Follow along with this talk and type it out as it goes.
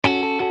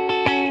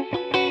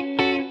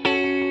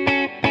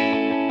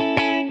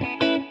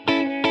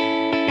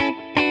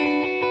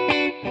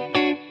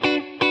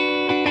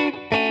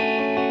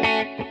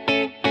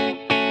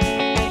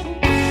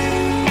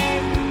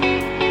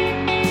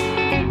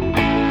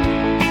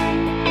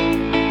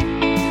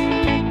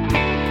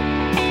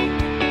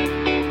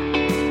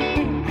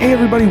Hey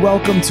everybody,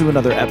 welcome to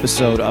another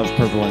episode of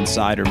Purple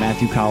Insider.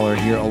 Matthew Collar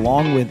here,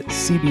 along with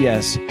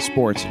CBS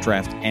sports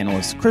draft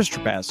analyst Chris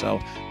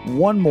Trapasso.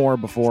 One more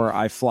before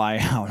I fly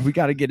out. We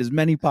got to get as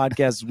many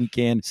podcasts as we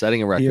can.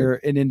 Setting a record here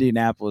in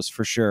Indianapolis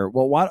for sure.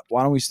 Well, why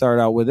don't we start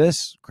out with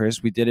this,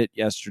 Chris? We did it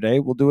yesterday.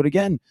 We'll do it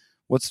again.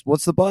 What's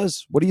the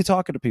buzz? What are you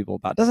talking to people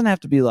about? It doesn't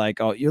have to be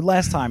like, oh, your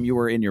last time you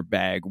were in your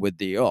bag with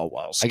the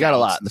I got a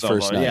lot the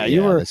first night.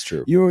 Yeah, that's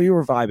true. You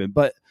were vibing,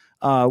 but.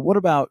 What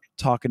about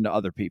talking to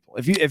other people?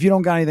 If you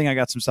don't got anything, I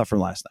got some stuff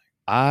from last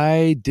night.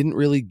 I didn't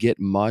really get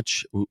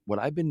much. What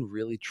I've been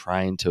really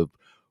trying to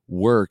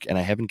work, and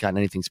I haven't gotten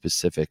anything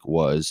specific,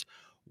 was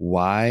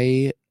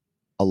why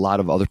a lot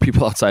of other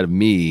people outside of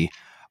me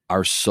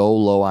are so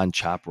low on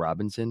Chop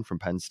Robinson from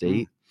Penn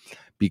State.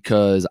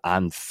 Because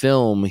on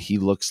film, he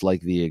looks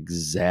like the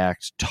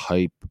exact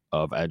type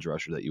of edge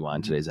rusher that you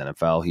want in today's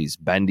NFL. He's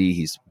bendy.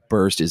 He's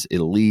burst is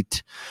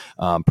elite,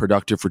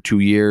 productive for 2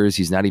 years.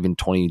 He's not even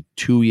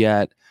 22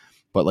 yet,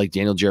 but like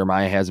Daniel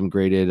Jeremiah has him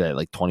graded at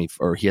like 20,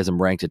 or he has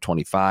him ranked at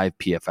 25.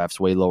 PFF's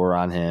way lower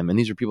on him. And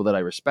these are people that I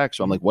respect.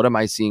 So I'm like, what am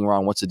I seeing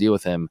wrong? What's the deal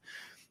with him?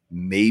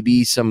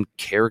 Maybe some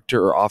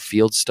character or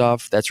off-field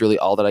stuff. That's really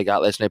all that I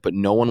got last night, but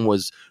no one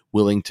was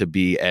willing to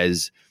be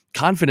as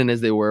confident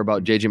as they were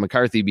about JJ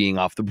McCarthy being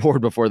off the board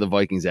before the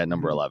Vikings at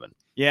number 11.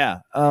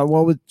 Yeah.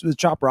 Well, with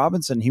Chop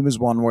Robinson, he was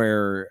one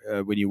where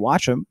when you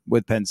watch him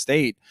with Penn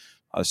State,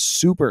 a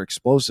super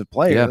explosive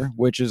player,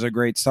 which is a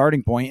great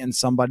starting point, and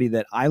somebody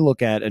that I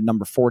look at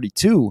number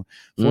 42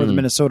 for the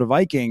Minnesota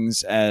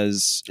Vikings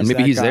as, and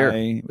maybe he's guy,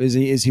 there.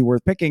 Is he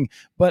worth picking?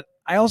 But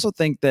I also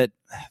think that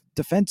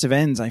defensive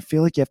ends, I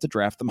feel like you have to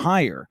draft them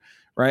higher,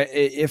 right?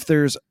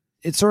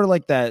 It's sort of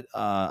like that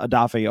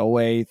Adafe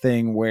Owe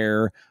thing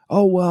where,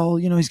 oh, well,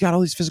 he's got all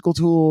these physical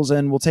tools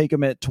and we'll take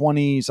him at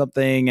 20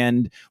 something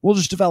and we'll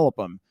just develop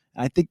him.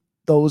 And I think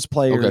those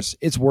players,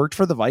 It's worked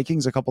for the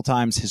Vikings a couple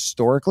times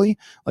historically,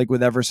 like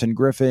with Everson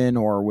Griffin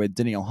or with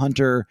Danielle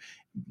Hunter.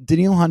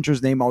 Danielle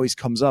Hunter's name always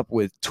comes up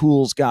with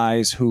tools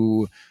guys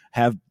who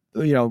have,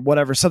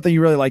 whatever, something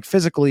you really like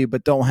physically,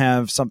 but don't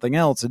have something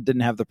else and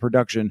didn't have the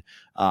production.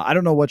 I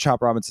don't know what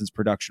Chop Robinson's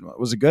production was.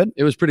 Was it good?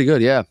 It was pretty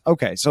good, yeah.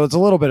 Okay, so it's a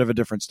little bit of a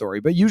different story.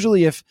 But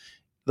usually if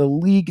the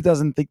league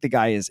doesn't think the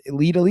guy is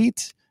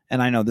elite,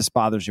 and I know this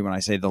bothers you when I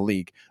say the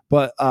league,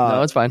 but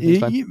no, it's fine.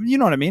 You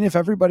know what I mean? If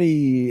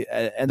everybody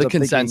ends the up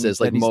consensus,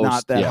 thinking that like he's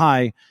most, not that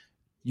high,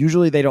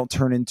 usually they don't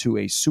turn into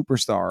a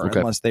superstar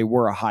unless they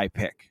were a high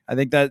pick. I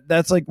think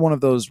that's like one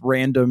of those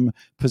random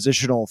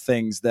positional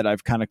things that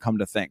I've kind of come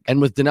to think.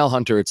 And with Danielle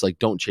Hunter, it's like,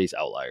 don't chase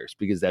outliers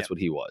because that's what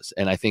he was.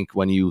 And I think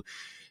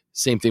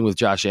same thing with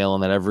Josh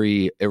Allen, that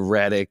every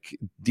erratic,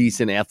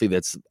 decent athlete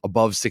that's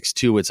above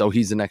 6'2",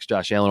 he's the next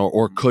Josh Allen,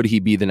 or could he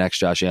be the next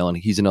Josh Allen?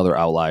 He's another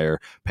outlier.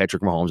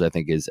 Patrick Mahomes, I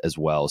think, is as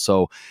well.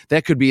 So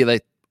that could be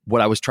like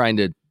what I was trying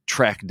to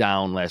track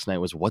down last night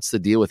was what's the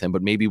deal with him.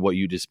 But maybe what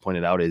you just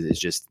pointed out is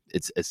just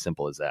it's as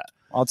simple as that.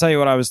 I'll tell you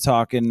what I was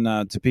talking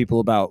to people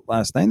about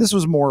last night. This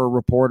was more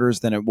reporters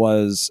than it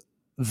was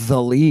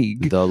the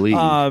league.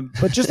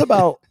 But just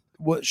about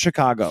what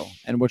Chicago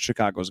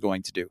is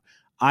going to do.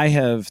 I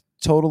have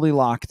totally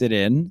locked it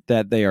in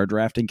that they are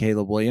drafting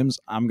Caleb Williams.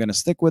 I'm going to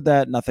stick with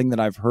that. Nothing that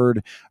I've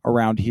heard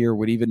around here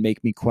would even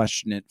make me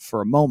question it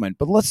for a moment.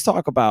 But let's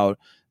talk about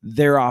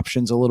their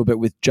options a little bit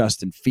with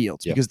Justin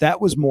Fields, because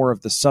that was more of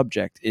the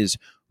subject, is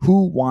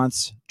who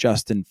wants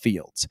Justin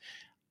Fields?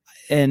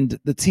 And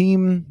the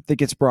team that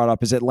gets brought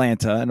up is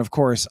Atlanta. And of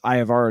course, I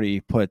have already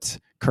put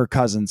Kirk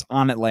Cousins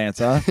on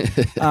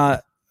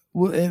Atlanta.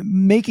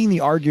 Making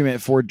the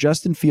argument for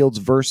Justin Fields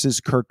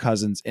versus Kirk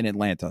Cousins in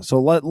Atlanta. So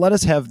let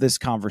us have this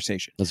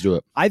conversation. Let's do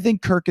it. I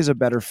think Kirk is a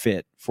better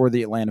fit for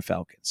the Atlanta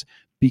Falcons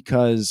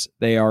because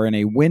they are in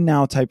a win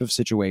now type of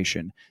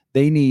situation.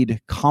 They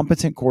need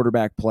competent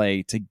quarterback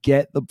play to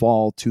get the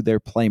ball to their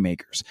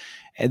playmakers.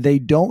 And they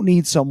don't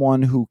need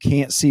someone who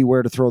can't see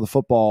where to throw the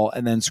football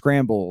and then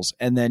scrambles,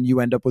 and then you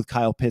end up with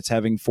Kyle Pitts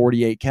having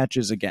 48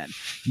 catches again.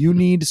 You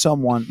need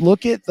someone.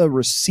 Look at the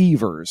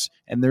receivers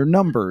and their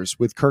numbers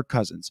with Kirk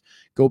Cousins.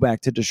 Go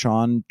back to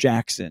Deshaun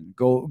Jackson.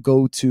 Go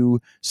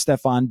to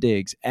Stephon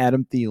Diggs,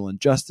 Adam Thielen,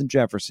 Justin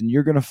Jefferson.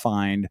 You're going to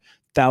find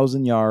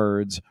 1,000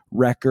 yards,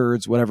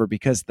 records, whatever,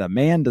 because the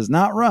man does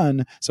not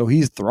run, so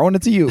he's throwing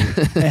it to you.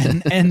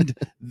 and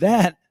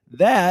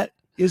that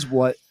is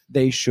what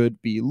they should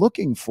be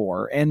looking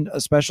for, and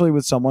especially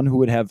with someone who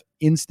would have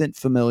instant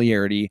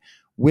familiarity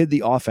with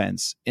the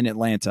offense in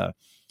Atlanta.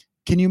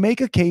 Can you make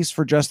a case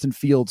for Justin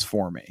Fields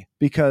for me?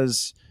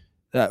 Because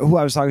who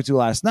I was talking to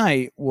last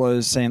night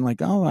was saying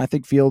like, oh, I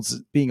think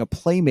Fields being a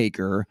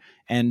playmaker,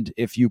 and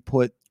if you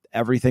put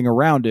everything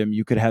around him,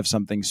 you could have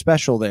something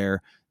special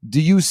there. Do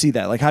you see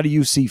that? Like, how do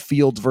you see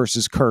Fields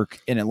versus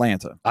Kirk in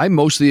Atlanta? I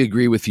mostly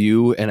agree with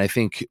you. And I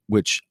think,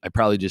 which I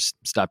probably just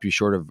stopped you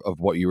short of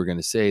what you were going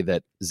to say,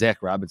 that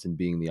Zach Robinson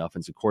being the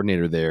offensive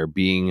coordinator there,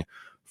 being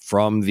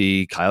from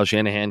the Kyle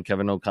Shanahan,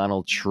 Kevin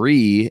O'Connell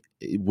tree,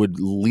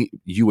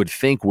 you would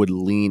think would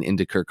lean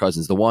into Kirk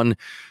Cousins. The one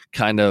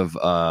kind of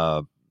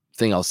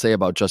thing I'll say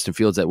about Justin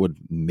Fields that would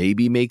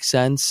maybe make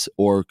sense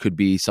or could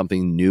be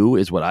something new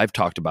is what I've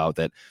talked about,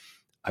 that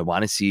I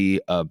want to see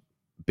a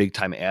big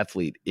time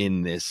athlete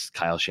in this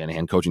Kyle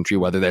Shanahan coaching tree,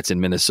 whether that's in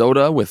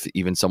Minnesota with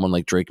even someone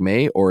like Drake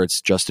May, or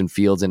it's Justin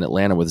Fields in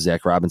Atlanta with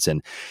Zach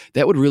Robinson.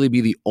 That would really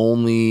be the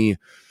only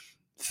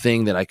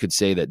thing that I could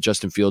say that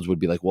Justin Fields would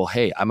be like, well,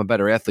 hey, I'm a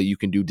better athlete. You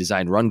can do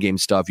design run game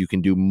stuff. You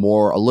can do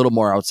a little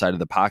more outside of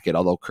the pocket,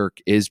 although Kirk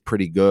is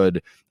pretty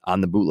good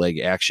on the bootleg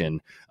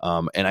action.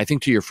 And I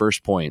think to your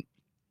first point,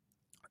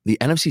 the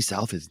NFC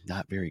South is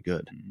not very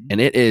good. And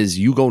it is,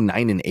 you go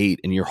 9-8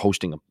 and you're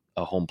hosting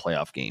a home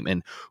playoff game.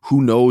 And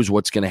who knows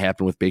what's going to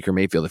happen with Baker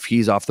Mayfield. If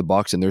he's off the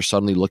Bucs and they're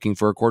suddenly looking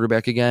for a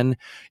quarterback again,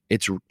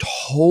 it's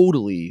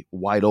totally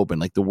wide open.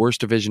 Like the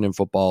worst division in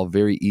football,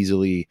 very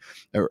easily,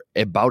 or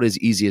about as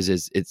easy as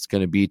it's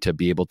going to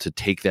be able to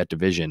take that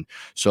division.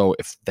 So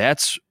if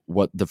that's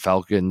what the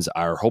Falcons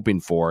are hoping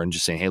for and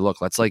just saying, hey,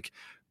 look, let's like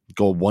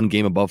go one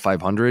game above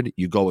 500,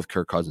 you go with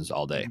Kirk Cousins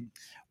all day.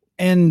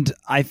 And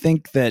I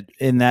think that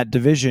in that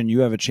division, you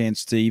have a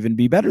chance to even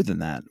be better than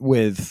that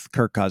with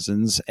Kirk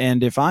Cousins.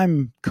 And if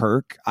I'm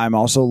Kirk, I'm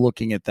also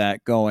looking at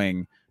that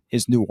going,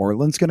 is New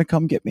Orleans going to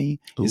come get me?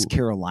 Ooh. Is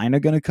Carolina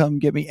going to come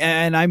get me?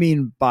 And I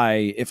mean,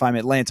 if I'm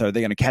Atlanta, are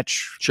they going to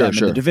catch them in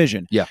the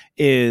division? Yeah.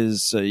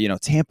 Is,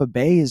 Tampa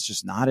Bay is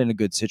just not in a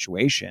good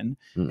situation.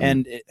 Mm-hmm.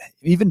 And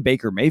even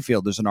Baker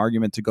Mayfield, there's an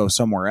argument to go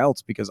somewhere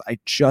else because I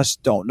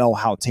just don't know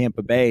how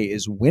Tampa Bay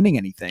is winning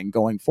anything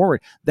going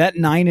forward. That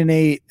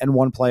 9-8 and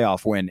 1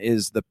 playoff win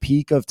is the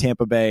peak of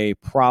Tampa Bay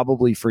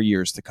probably for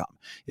years to come.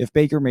 If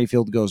Baker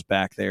Mayfield goes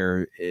back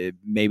there,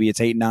 maybe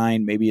it's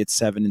 8-9, maybe it's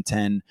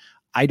 7-10.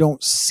 I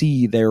don't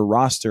see their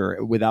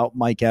roster without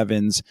Mike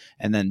Evans,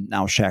 and then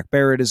now Shaq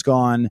Barrett is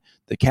gone,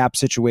 the cap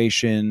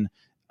situation,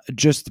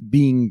 just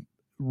being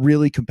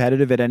really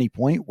competitive at any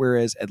point,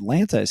 whereas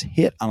Atlanta has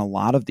hit on a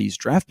lot of these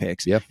draft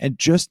picks and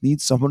just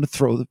needs someone to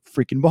throw the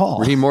freaking ball.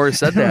 Raheem Morris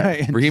said that.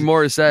 Right. Raheem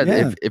Morris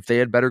said if they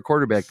had better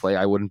quarterback play,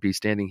 I wouldn't be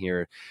standing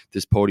here at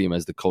this podium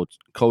as the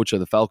coach of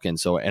the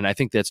Falcons. So, and I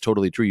think that's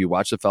totally true. You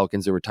watch the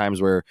Falcons, there were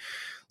times where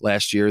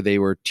last year they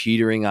were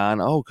teetering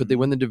on, could they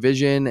win the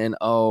division? And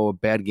a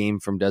bad game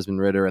from Desmond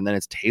Ridder. And then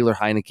it's Taylor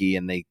Heineke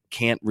and they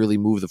can't really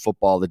move the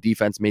football. The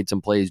defense made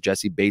some plays.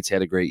 Jesse Bates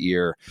had a great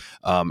year.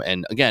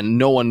 And again,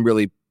 no one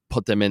really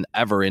put them in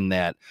ever in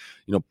that,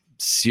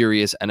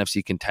 serious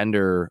NFC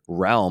contender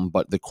realm,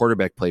 but the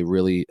quarterback play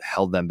really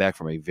held them back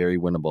from a very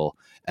winnable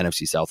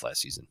NFC South last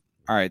season.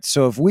 All right,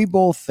 so if we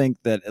both think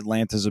that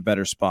Atlanta's a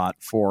better spot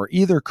for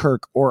either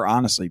Kirk or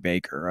honestly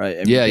Baker, right?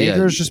 I mean,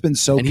 Baker's just been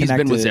so connected. He's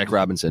been with Zach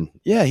Robinson.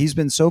 Yeah, he's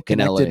been so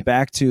connected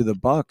back to the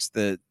Bucs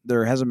that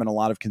there hasn't been a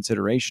lot of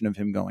consideration of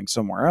him going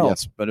somewhere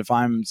else. But if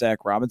I'm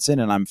Zach Robinson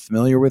and I'm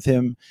familiar with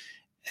him,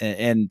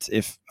 and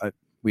if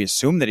we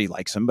assume that he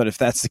likes him, but if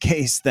that's the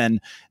case,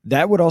 then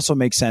that would also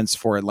make sense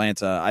for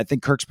Atlanta. I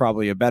think Kirk's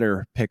probably a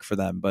better pick for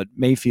them, but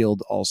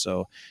Mayfield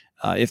also.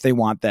 If they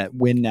want that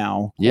win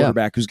now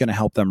quarterback who's going to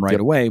help them right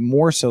away,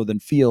 more so than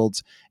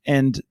Fields.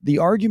 And the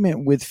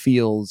argument with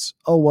Fields,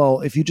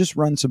 if you just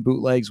run some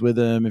bootlegs with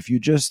him, if you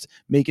just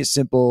make it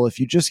simple, if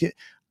you just get,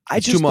 I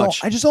just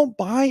don't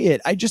buy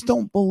it. I just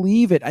don't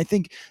believe it. I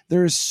think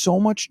there is so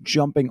much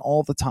jumping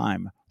all the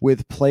time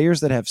with players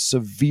that have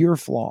severe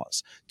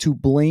flaws to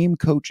blame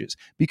coaches,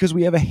 because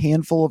we have a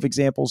handful of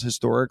examples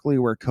historically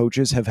where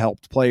coaches have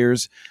helped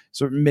players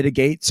sort of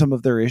mitigate some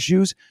of their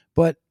issues.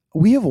 But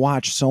we have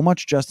watched so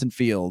much Justin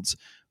Fields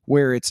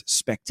where it's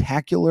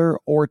spectacular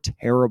or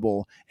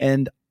terrible.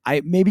 And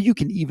maybe you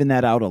can even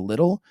that out a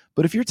little,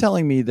 but if you're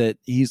telling me that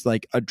he's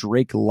like a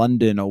Drake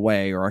London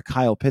away or a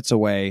Kyle Pitts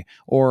away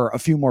or a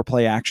few more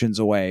play actions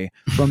away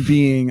from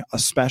being a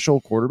special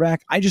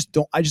quarterback, I just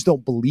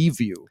don't believe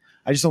you.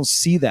 I just don't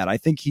see that. I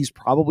think he's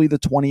probably the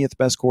 20th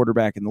best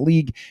quarterback in the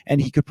league, and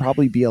he could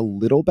probably be a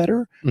little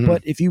better. Mm-hmm.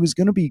 But if he was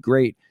going to be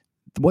great,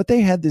 what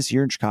they had this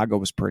year in Chicago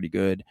was pretty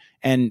good.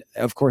 And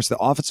of course, the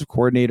offensive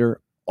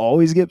coordinator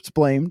always gets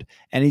blamed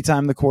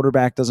anytime the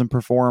quarterback doesn't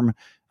perform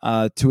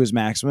to his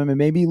maximum. And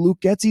maybe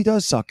Luke Getsy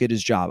does suck at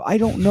his job. I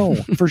don't know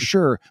for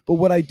sure. But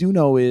what I do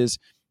know is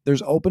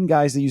there's open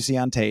guys that you see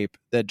on tape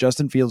that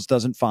Justin Fields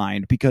doesn't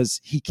find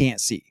because he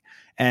can't see.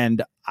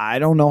 And I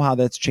don't know how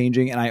that's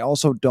changing. And I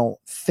also don't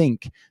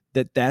think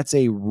that that's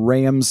a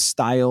Rams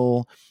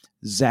style,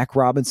 Zach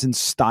Robinson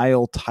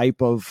style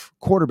type of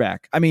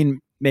quarterback. I mean,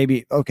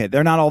 maybe, okay,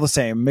 they're not all the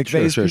same.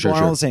 McVay's people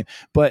aren't all the same.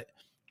 But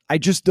I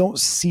just don't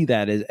see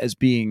that as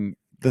being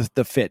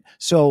the fit.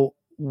 So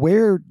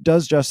where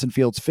does Justin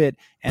Fields fit,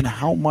 and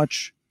how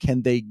much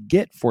can they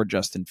get for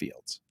Justin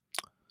Fields?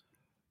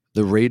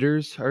 The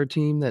Raiders are a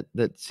team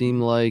that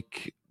seem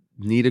like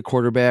need a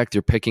quarterback.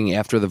 They're picking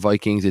after the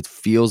Vikings. It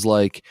feels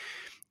like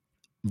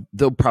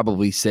they'll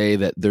probably say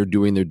that they're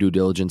doing their due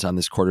diligence on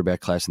this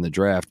quarterback class in the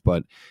draft,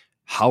 but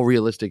how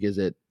realistic is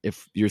it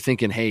if you're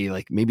thinking, hey,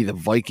 like maybe the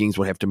Vikings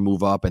would have to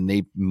move up and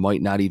they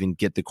might not even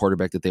get the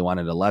quarterback that they want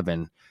at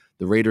 11.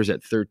 The Raiders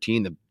at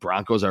 13, the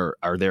Broncos are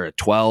there at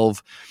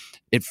 12.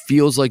 It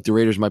feels like the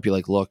Raiders might be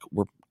like, look,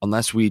 we're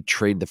unless we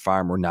trade the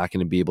farm, we're not going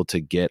to be able to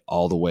get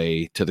all the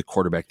way to the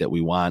quarterback that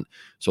we want.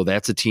 So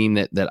that's a team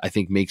that I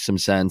think makes some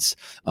sense.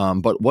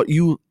 But what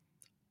you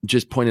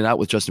just pointed out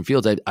with Justin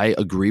Fields, I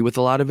agree with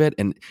a lot of it.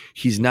 And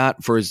he's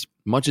not, for as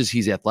much as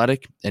he's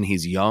athletic and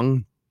he's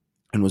young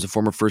and was a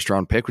former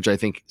first-round pick, which I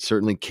think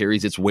certainly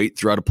carries its weight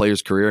throughout a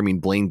player's career. I mean,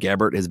 Blaine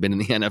Gabbert has been in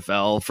the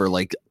NFL for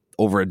like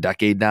over a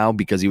decade now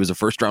because he was a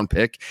first-round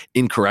pick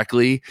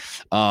incorrectly.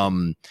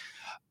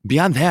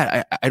 Beyond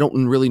that, I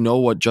don't really know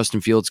what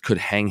Justin Fields could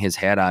hang his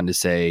hat on to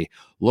say,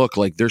 look,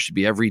 like there should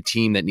be every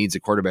team that needs a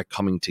quarterback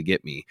coming to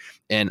get me.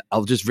 And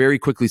I'll just very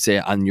quickly say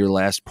on your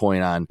last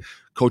point on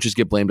coaches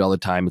get blamed all the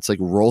time. It's like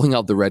rolling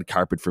out the red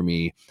carpet for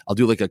me. I'll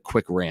do like a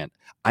quick rant.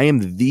 I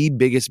am the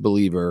biggest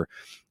believer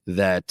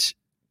that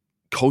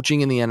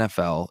coaching in the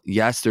NFL,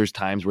 yes, there's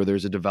times where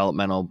there's a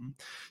developmental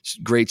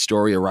great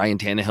story, a Ryan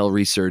Tannehill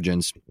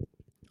resurgence.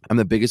 I'm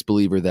the biggest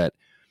believer that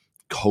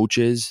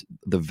coaches,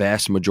 the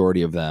vast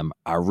majority of them,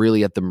 are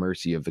really at the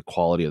mercy of the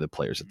quality of the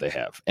players that they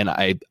have. And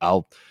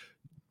I'll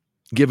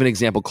give an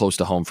example close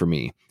to home for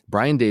me.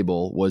 Brian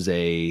Daboll was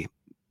I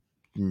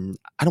don't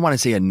want to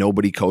say a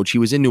nobody coach. He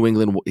was in New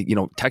England,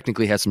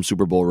 technically has some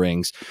Super Bowl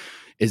rings,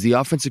 is the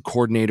offensive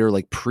coordinator,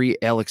 like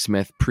pre-Alex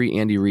Smith,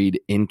 pre-Andy Reid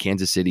in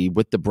Kansas City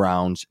with the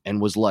Browns, and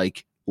it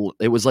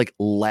was like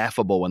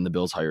laughable when the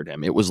Bills hired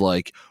him. It was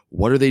like,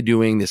 what are they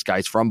doing? This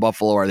guy's from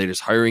Buffalo. Are they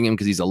just hiring him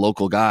because he's a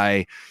local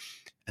guy?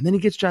 And then he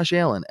gets Josh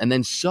Allen. And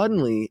then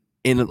suddenly,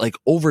 in like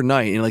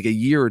overnight, in like a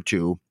year or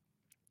two,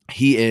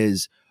 he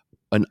is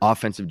an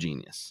offensive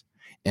genius.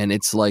 And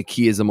it's like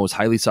he is the most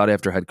highly sought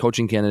after head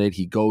coaching candidate.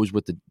 He goes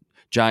with the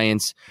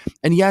Giants.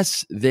 And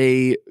yes,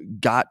 they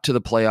got to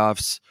the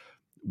playoffs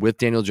with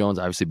Daniel Jones,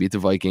 obviously beat the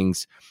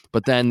Vikings.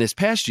 But then this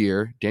past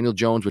year, Daniel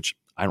Jones, which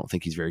I don't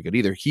think he's very good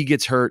either, he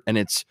gets hurt, and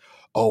it's,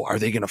 are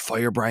they going to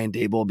fire Brian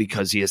Daboll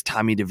because he has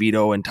Tommy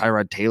DeVito and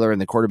Tyrod Taylor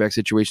and the quarterback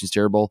situation is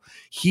terrible?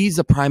 He's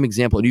a prime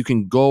example. And you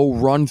can go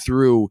run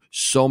through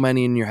so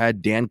many in your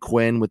head. Dan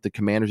Quinn with the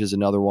Commanders is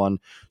another one.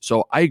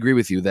 So I agree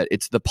with you that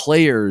it's the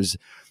players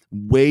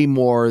way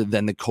more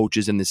than the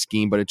coaches in the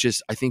scheme, but it's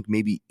just, I think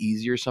maybe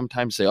easier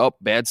sometimes to say,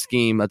 bad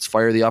scheme, let's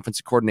fire the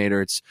offensive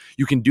coordinator.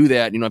 You can do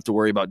that. You don't have to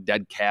worry about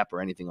dead cap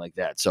or anything like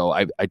that. So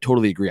I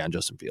totally agree on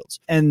Justin Fields.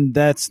 And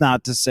that's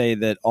not to say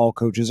that all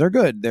coaches are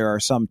good. There are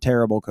some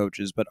terrible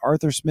coaches, but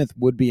Arthur Smith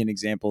would be an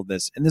example of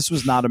this. And this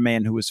was not a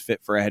man who was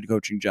fit for a head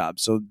coaching job.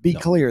 So be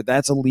clear,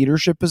 that's a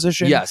leadership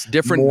position. Yes,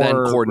 different than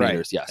coordinators.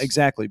 Right, yes,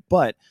 exactly.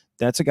 But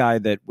that's a guy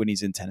that when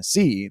he's in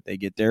Tennessee, they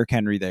get Derrick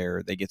Henry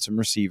there, they get some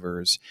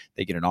receivers,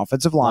 they get an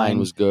offensive line.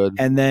 Was good.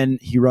 And then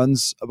he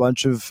runs a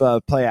bunch of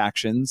play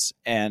actions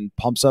and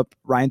pumps up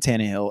Ryan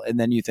Tannehill. And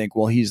then you think,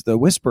 well, he's the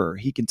whisperer.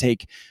 He can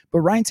take,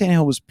 but Ryan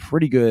Tannehill was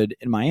pretty good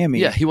in Miami.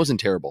 Yeah, he wasn't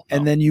terrible. No.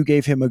 And then you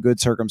gave him a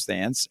good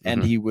circumstance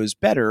and he was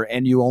better.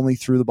 And you only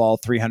threw the ball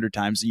 300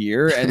 times a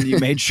year and you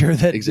made sure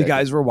that the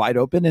guys were wide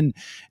open.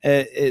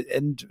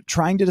 And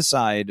trying to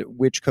decide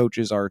which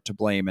coaches are to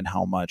blame and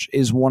how much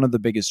is one of the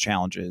biggest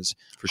challenges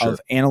of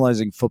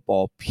analyzing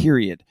football,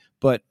 period.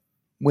 But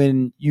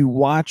when you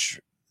watch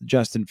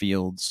Justin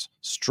Fields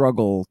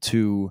struggle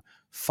to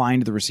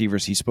find the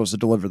receivers he's supposed to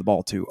deliver the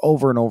ball to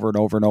over and over and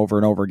over and over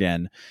and over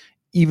again,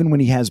 even when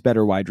he has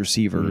better wide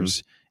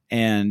receivers,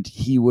 and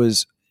he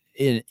was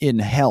in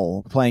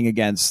hell playing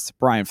against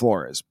Brian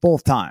Flores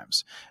both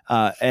times.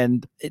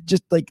 And it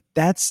just like,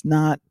 that's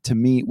not, to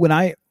me,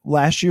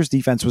 last year's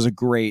defense was a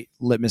great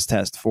litmus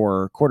test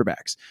for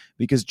quarterbacks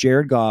because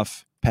Jared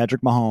Goff,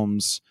 Patrick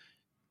Mahomes,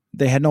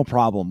 they had no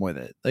problem with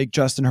it. Like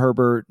Justin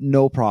Herbert,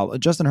 no problem.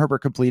 Justin Herbert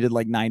completed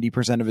like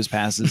 90% of his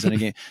passes in a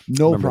game.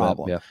 No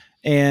problem. That,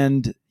 yeah.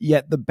 And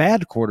yet the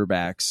bad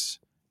quarterbacks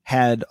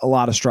had a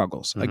lot of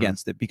struggles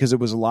against it because it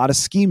was a lot of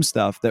scheme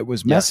stuff that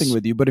was messing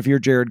with you. But if you're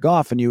Jared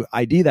Goff and you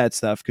ID that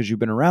stuff because you've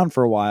been around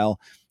for a while,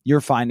 you're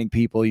finding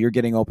people, you're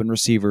getting open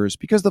receivers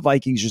because the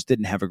Vikings just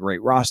didn't have a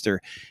great roster.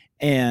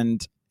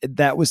 And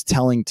that was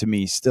telling to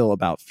me still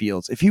about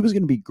Fields. If he was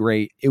going to be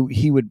great,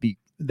 he would be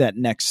that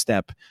next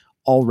step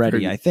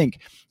already. I think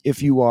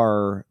if you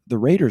are the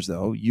Raiders,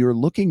 though, you're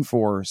looking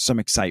for some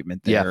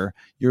excitement there.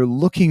 Yeah. You're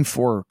looking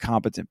for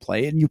competent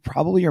play, and you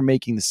probably are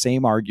making the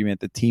same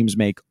argument that teams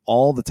make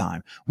all the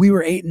time. We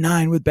were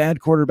 8-9 with bad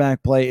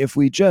quarterback play. If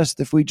we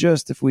just,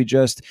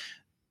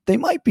 they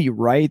might be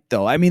right,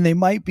 though. I mean, they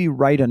might be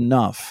right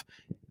enough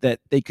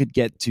that they could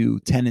get to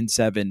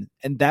 10-7,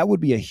 and that would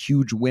be a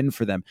huge win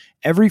for them.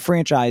 Every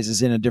franchise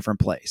is in a different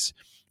place,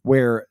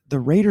 where the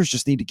Raiders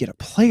just need to get a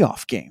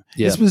playoff game.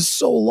 Yeah. This was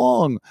so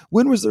long.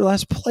 When was their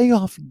last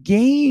playoff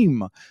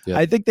game? Yeah.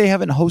 I think they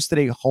haven't hosted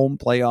a home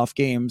playoff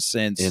game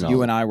since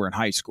you and I were in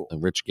high school.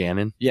 Rich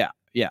Gannon? Yeah,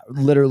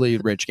 literally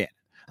Rich Gannon.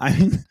 I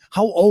mean,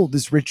 how old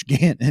is Rich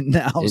Gannon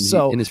now? In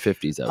his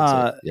 50s,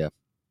 I would say. Yeah.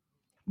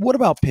 What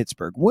about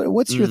Pittsburgh?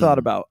 What's your thought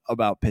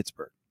about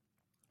Pittsburgh?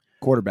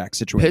 Quarterback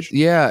situation.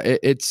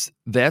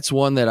 That's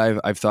one that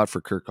I've thought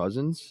for Kirk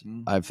Cousins.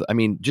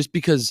 Just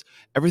because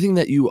everything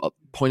that you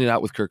pointed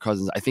out with Kirk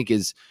Cousins, I think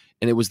and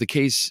it was the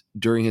case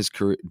during his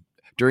career,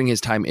 during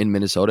his time in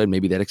Minnesota, and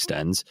maybe that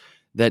extends,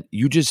 that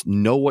you just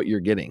know what you're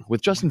getting.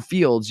 With Justin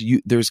Fields,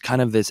 there's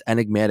kind of this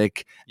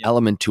enigmatic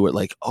element to it.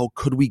 Like, oh,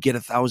 could we get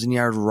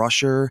 1,000-yard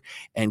rusher?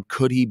 And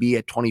could he be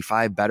at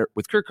 25 better?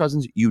 With Kirk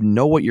Cousins, you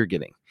know what you're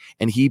getting.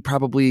 And he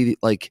probably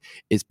like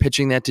is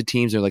pitching that to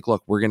teams. They're like,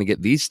 look, we're going to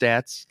get these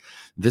stats,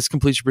 this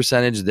completion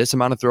percentage, this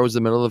amount of throws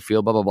in the middle of the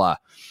field, blah, blah, blah.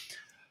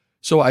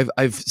 So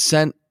I've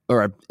sent,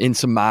 or in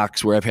some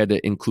mocks where I've had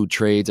to include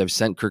trades, I've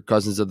sent Kirk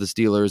Cousins of the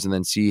Steelers and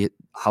then see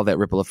how that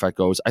ripple effect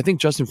goes. I think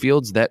Justin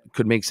Fields, that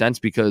could make sense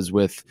because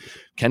with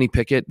Kenny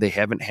Pickett, they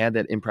haven't had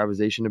that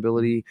improvisation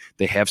ability.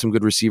 They have some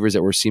good receivers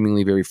that were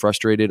seemingly very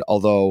frustrated,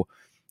 although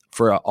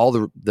for all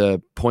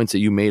the points that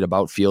you made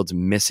about Fields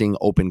missing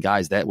open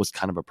guys, that was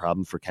kind of a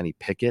problem for Kenny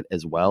Pickett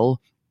as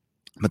well.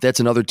 But that's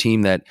another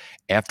team that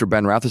after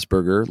Ben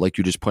Roethlisberger, like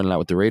you just pointed out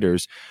with the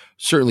Raiders,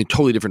 certainly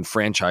totally different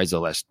franchise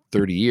the last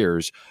 30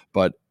 years,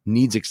 but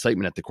needs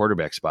excitement at the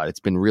quarterback spot. It's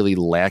been really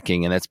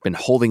lacking, and that's been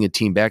holding a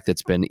team back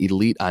that's been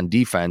elite on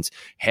defense,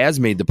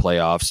 has made the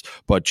playoffs,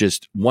 but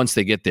just once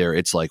they get there,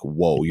 it's like,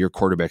 whoa, your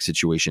quarterback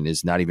situation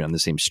is not even on the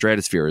same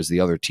stratosphere as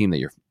the other team that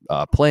you're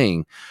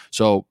playing.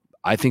 So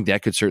I think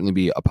that could certainly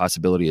be a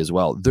possibility as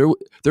well.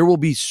 There will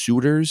be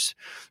suitors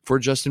for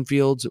Justin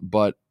Fields,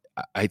 but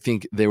I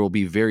think there will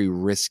be very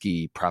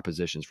risky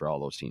propositions for all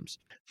those teams.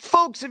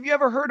 Folks, have you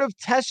ever heard of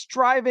test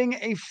driving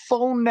a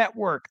phone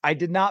network? I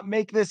did not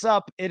make this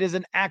up. It is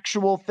an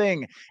actual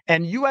thing.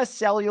 And US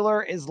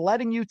Cellular is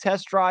letting you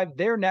test drive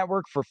their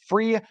network for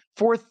free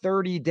for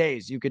 30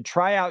 days. You could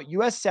try out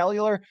US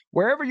Cellular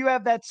wherever you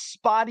have that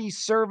spotty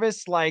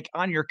service, like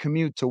on your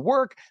commute to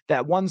work,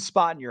 that one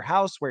spot in your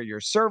house where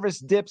your service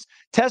dips.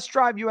 Test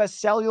drive US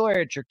Cellular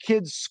at your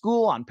kid's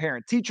school on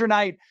parent-teacher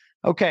night.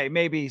 Okay,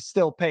 maybe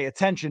still pay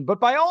attention, but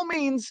by all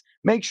means,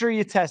 make sure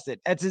you test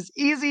it. It's as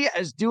easy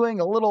as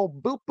doing a little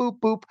boop, boop,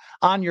 boop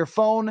on your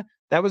phone.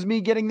 That was me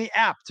getting the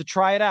app to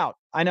try it out.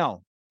 I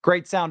know,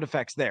 great sound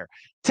effects there.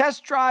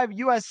 Test drive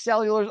US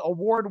Cellular's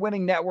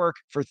award-winning network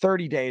for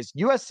 30 days.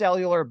 US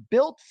Cellular,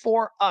 built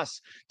for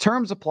us.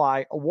 Terms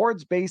apply.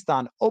 Awards based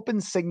on open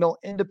signal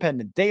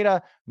independent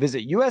data.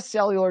 Visit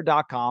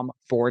uscellular.com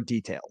for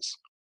details.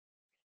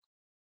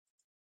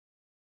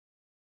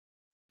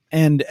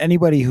 And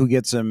anybody who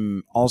gets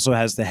him also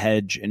has to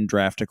hedge and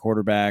draft a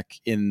quarterback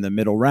in the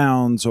middle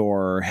rounds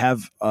or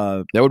have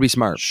a that would be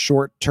smart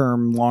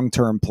short-term,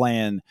 long-term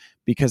plan,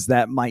 because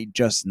that might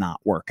just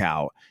not work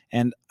out.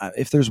 And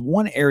if there's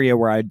one area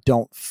where I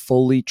don't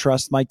fully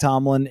trust Mike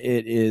Tomlin,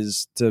 it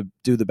is to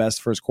do the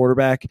best for his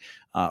quarterback.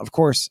 Of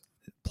course,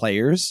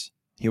 players,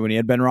 when he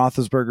had Ben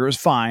Roethlisberger, was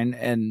fine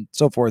and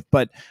so forth.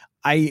 But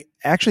I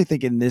actually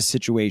think in this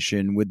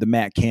situation with the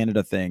Matt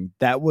Canada thing,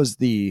 that was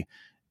the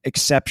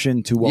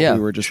exception to what we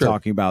were just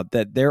talking about,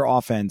 that their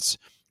offense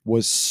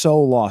was so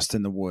lost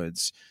in the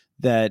woods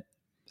that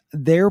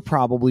they're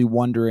probably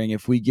wondering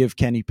if we give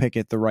Kenny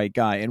Pickett the right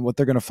guy. And what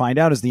they're going to find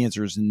out is the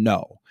answer is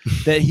no,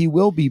 that he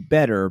will be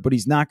better, but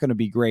he's not going to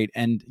be great.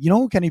 And you know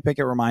who Kenny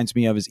Pickett reminds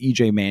me of is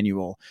EJ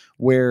Manuel,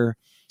 where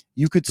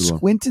you could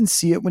squint and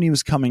see it when he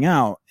was coming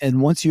out. And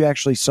once you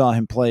actually saw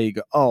him play, you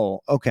go,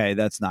 oh, okay,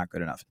 that's not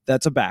good enough.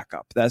 That's a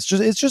backup. It's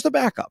just a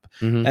backup.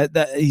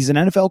 Mm-hmm. He's an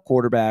NFL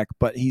quarterback,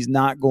 but he's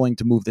not going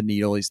to move the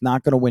needle. He's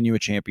not going to win you a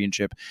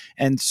championship.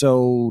 And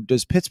so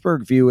does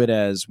Pittsburgh view it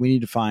as we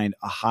need to find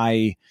a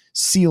high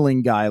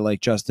ceiling guy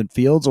like Justin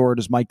Fields, or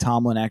does Mike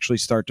Tomlin actually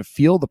start to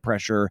feel the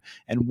pressure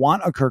and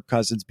want a Kirk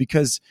Cousins?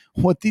 Because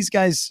what these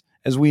guys,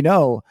 as we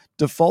know,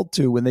 default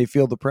to when they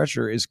feel the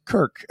pressure is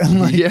Kirk.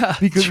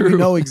 Because we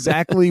know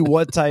exactly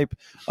what type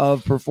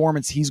of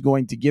performance he's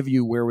going to give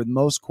you, where with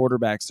most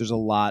quarterbacks, there's a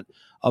lot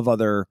of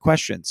other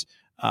questions.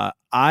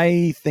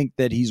 I think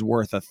that he's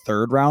worth a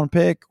third round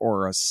pick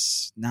or a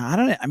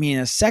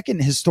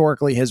second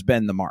historically has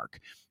been the mark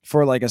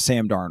for like a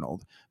Sam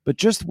Darnold, but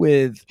just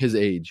with his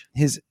age,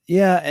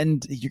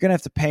 and you're going to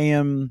have to pay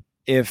him.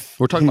 If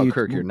we're talking about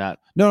Kirk, you're not.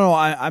 No,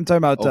 I'm talking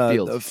about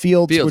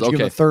Fields, which you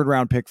give a third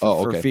round pick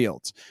for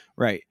Fields,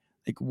 right?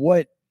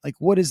 What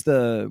is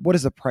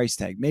the price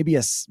tag? Maybe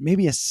a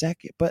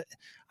second, but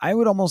I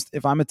would almost,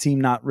 if I'm a team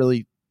not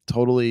really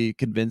totally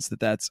convinced that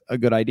that's a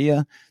good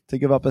idea to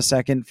give up a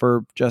second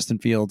for Justin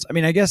Fields. I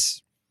mean, I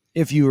guess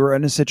if you were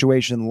in a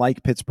situation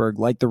like Pittsburgh,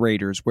 like the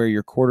Raiders, where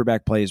your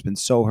quarterback play has been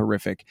so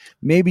horrific,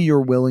 maybe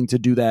you're willing to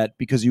do that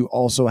because you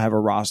also have a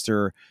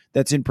roster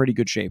that's in pretty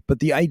good shape. But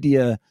the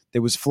idea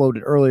that was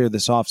floated earlier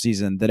this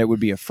offseason that it would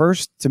be a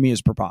first, to me,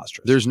 is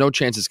preposterous. There's no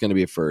chance it's going to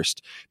be a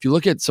first. If you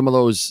look at some of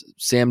those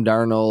Sam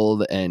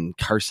Darnold and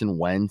Carson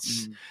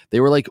Wentz, they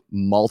were like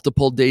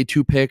multiple day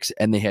 2 picks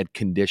and they had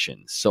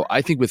conditions. So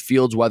I think with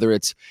Fields, whether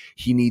it's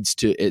he needs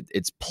to,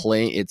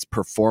 it's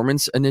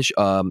performance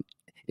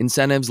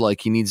incentives,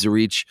 like he needs to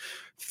reach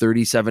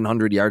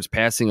 3,700 yards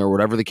passing or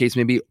whatever the case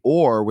may be,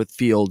 or with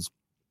Fields,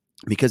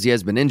 because he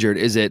has been injured,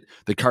 is it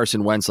the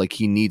Carson Wentz, like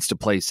he needs to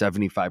play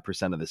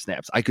 75% of the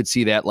snaps? I could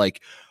see that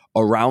like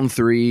a round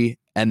 3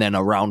 and then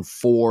a round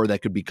 4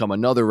 that could become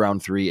another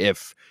round 3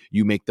 if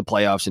you make the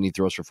playoffs and he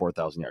throws for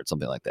 4,000 yards,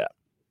 something like that.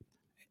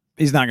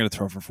 He's not going to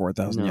throw for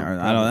 4,000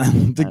 yards. I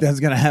don't think that's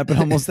going to happen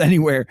almost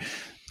anywhere.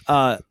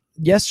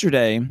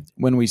 yesterday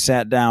when we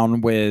sat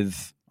down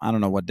with, I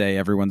don't know what day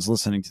everyone's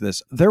listening to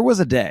this, there was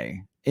a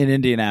day in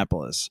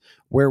Indianapolis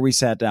where we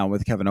sat down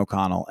with Kevin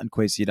O'Connell and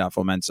Kwesi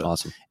Adofo-Mensah.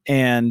 Awesome.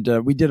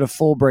 And we did a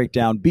full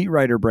breakdown, beat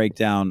writer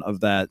breakdown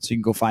of that. So you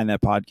can go find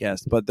that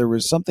podcast. But there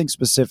was something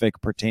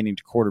specific pertaining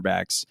to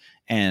quarterbacks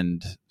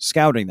and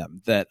scouting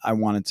them that I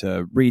wanted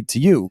to read to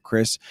you,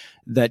 Chris,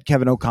 that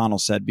Kevin O'Connell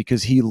said,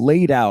 because he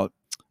laid out,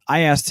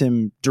 I asked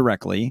him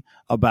directly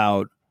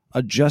about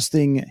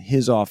adjusting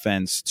his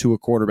offense to a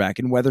quarterback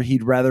and whether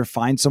he'd rather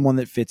find someone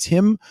that fits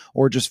him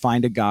or just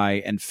find a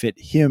guy and fit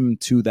him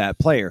to that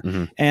player.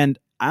 Mm-hmm. And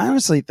I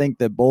honestly think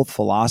that both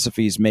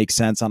philosophies make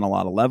sense on a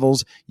lot of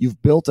levels.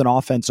 You've built an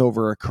offense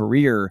over a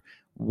career.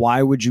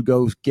 Why would you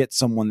go get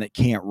someone that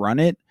can't run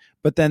it?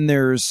 But then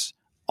there's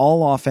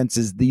all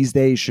offenses these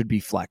days should be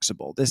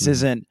flexible. This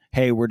isn't,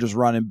 hey, we're just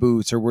running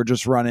boots or we're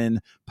just running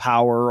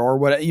power or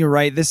what. You're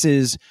right. This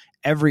is,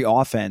 every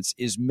offense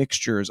is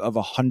mixtures of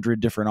 100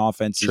 different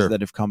offenses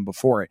that have come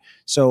before it.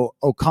 So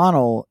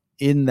O'Connell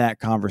in that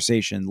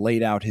conversation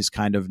laid out his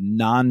kind of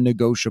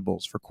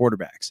non-negotiables for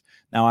quarterbacks.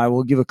 Now I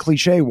will give a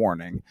cliche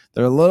warning.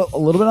 They're a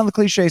little bit on the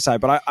cliche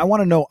side, but I want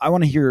to know, I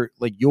want to hear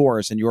like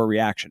yours and your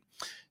reaction.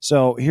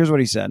 So here's what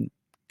he said.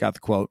 Got the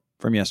quote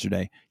from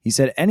yesterday. He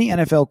said, any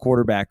NFL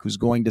quarterback who's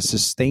going to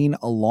sustain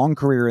a long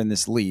career in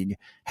this league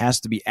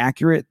has to be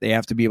accurate. They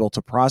have to be able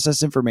to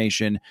process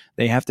information.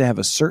 They have to have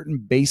a certain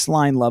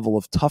baseline level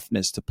of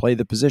toughness to play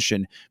the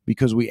position,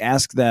 because we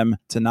ask them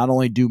to not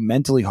only do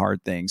mentally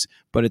hard things,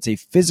 but it's a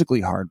physically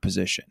hard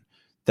position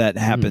that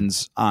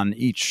happens on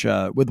each,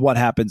 with what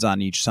happens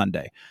on each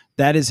Sunday.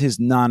 That is his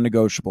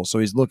non-negotiable. So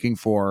he's looking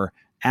for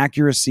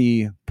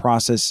accuracy,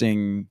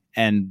 processing,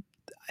 and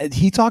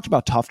he talked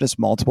about toughness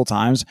multiple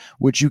times,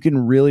 which you can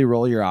really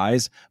roll your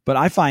eyes. But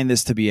I find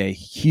this to be a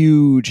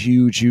huge,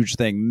 huge, huge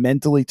thing.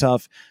 Mentally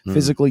tough,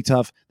 physically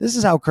tough. This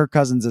is how Kirk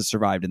Cousins has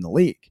survived in the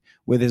league,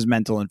 with his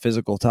mental and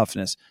physical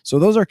toughness. So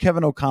those are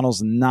Kevin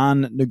O'Connell's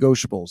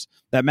non-negotiables.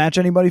 That match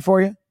anybody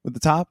for you with the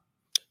top?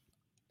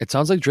 It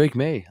sounds like Drake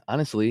May,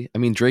 honestly. I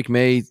mean, Drake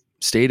May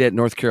stayed at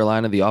North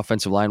Carolina. The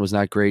offensive line was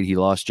not great. He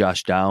lost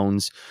Josh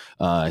Downs,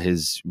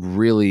 his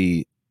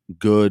really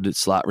good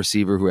slot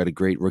receiver who had a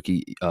great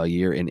rookie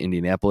year in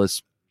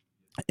Indianapolis,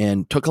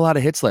 and took a lot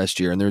of hits last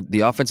year. And the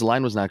offensive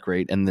line was not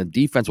great, and the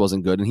defense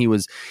wasn't good. And he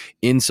was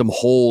in some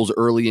holes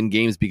early in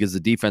games because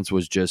the defense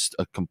was just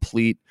a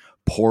complete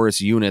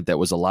porous unit that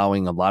was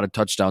allowing a lot of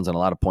touchdowns and a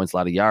lot of points, a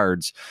lot of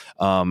yards.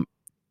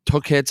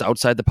 Took hits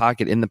outside the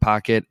pocket, in the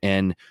pocket,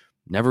 and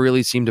never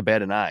really seemed to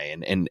bat an eye,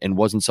 and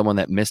wasn't someone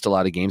that missed a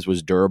lot of games,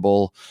 was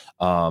durable.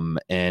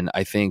 And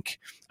I think,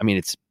 I mean,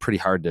 it's pretty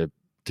hard to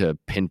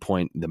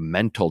pinpoint the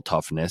mental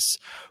toughness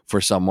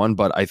for someone,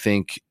 but I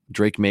think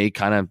Drake May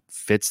kind of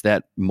fits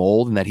that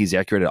mold, and that he's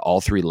accurate at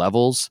all three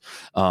levels,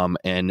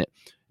 and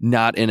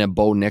not in a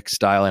Bo Nix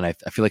style. And I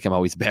feel like I'm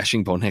always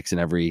bashing Bo Nix in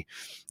every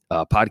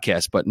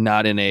podcast, but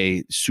not in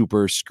a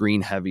super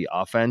screen heavy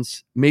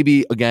offense.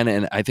 Maybe again,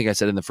 and I think I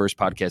said in the first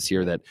podcast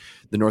here that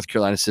the North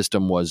Carolina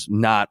system was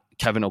not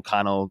Kevin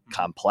O'Connell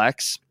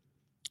complex,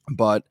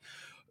 but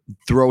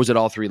throws at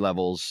all three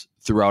levels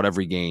throughout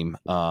every game.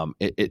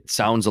 It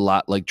sounds a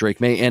lot like Drake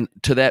May. And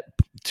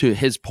to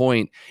his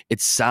point,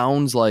 it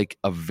sounds like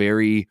a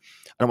very,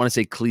 I don't want to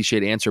say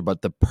cliched answer,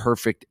 but the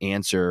perfect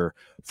answer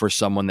for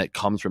someone that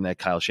comes from that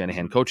Kyle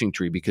Shanahan coaching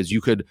tree, because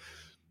you could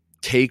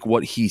take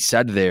what he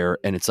said there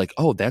and it's like,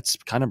 oh, that's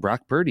kind of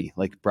Brock Purdy.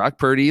 Like Brock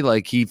Purdy,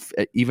 like he,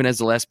 even as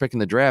the last pick in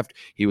the draft,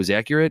 he was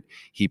accurate.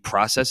 He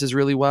processes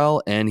really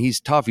well, and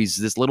he's tough. He's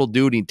this little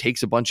dude. He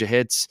takes a bunch of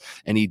hits,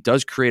 and he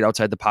does create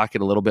outside the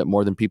pocket a little bit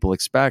more than people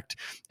expect,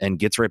 and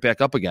gets right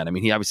back up again. I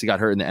mean, he obviously got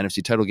hurt in the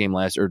NFC title game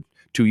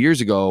 2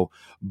 years ago,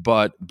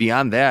 but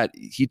beyond that,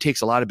 he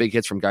takes a lot of big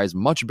hits from guys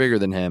much bigger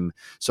than him.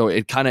 So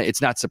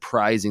it's not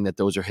surprising that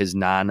those are his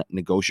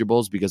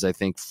non-negotiables, because I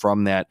think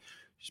from that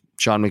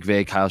Sean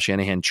McVay, Kyle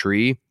Shanahan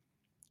tree,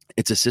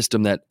 it's a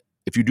system that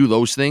if you do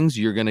those things,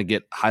 you're going to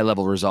get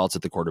high-level results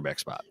at the quarterback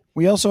spot.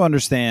 We also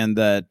understand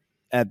that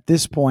at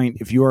this point,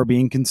 if you are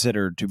being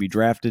considered to be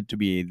drafted to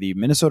be the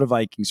Minnesota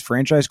Vikings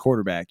franchise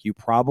quarterback, you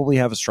probably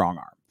have a strong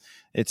arm.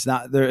 It's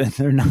not,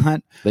 they're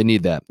not. They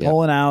need that.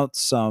 Pulling out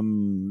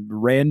some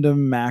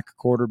random MAC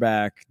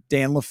quarterback.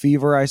 Dan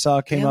Lefevre, I saw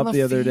came up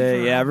the other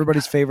day. Yeah,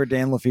 everybody's favorite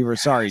Dan Lefevre.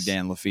 Sorry,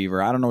 Dan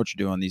Lefevre. I don't know what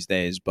you're doing these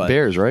days, but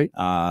Bears, right?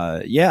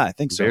 Yeah, I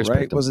think so. Bears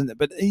right? Wasn't,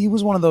 but he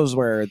was one of those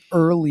where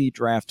early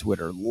draft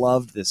Twitter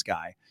loved this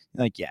guy.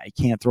 Like, yeah, he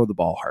can't throw the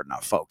ball hard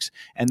enough, folks.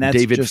 And that's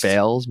David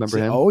Fales. Remember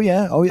him? Oh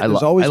yeah.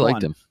 There's always I one.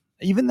 liked him.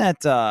 Even that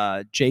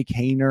Jake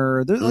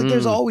Hayner,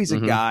 there's always a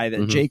guy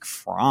that Jake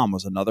Fromm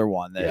was another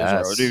one that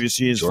is, oh, have you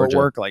seen his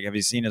footwork? Like, have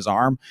you seen his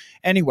arm?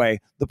 Anyway,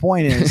 the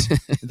point is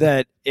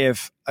that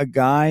if a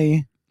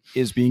guy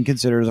is being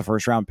considered as a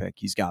first round pick,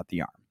 he's got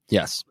the arm.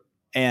 Yes.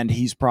 And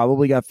he's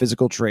probably got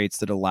physical traits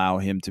that allow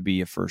him to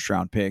be a first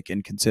round pick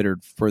and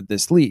considered for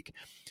this league.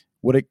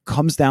 What it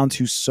comes down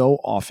to so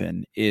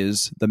often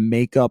is the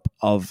makeup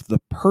of the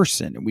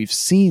person. And we've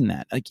seen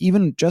that. Like,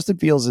 even Justin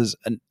Fields is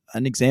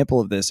an example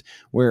of this,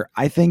 where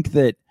I think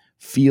that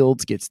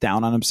Fields gets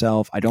down on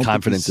himself. I don't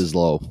Confidence is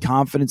low.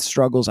 Confidence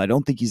struggles. I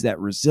don't think he's that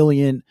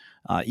resilient.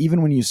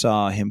 Even when you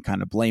saw him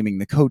kind of blaming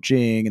the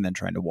coaching and then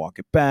trying to walk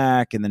it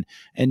back,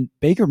 and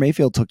Baker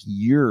Mayfield took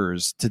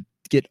years to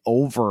get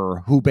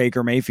over who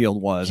Baker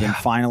Mayfield was and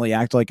finally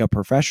act like a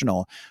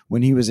professional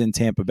when he was in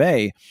Tampa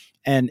Bay.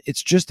 And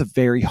it's just a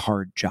very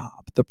hard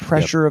job. The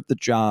pressure of the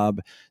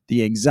job,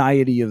 the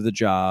anxiety of the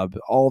job,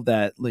 all of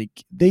that.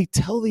 Like, they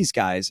tell these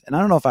guys, and I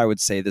don't know if I would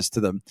say this to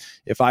them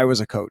if I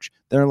was a coach.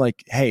 They're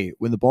like, hey,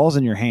 when the ball's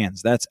in your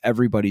hands, that's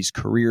everybody's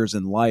careers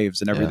and lives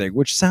and everything,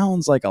 which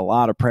sounds like a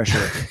lot of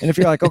pressure. And if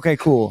you're like, okay,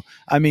 cool,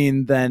 I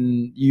mean,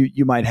 then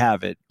you might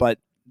have it. But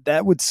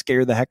that would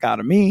scare the heck out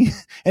of me.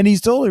 And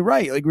he's totally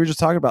right. Like, we were just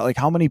talking about, like,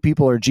 how many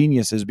people are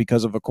geniuses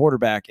because of a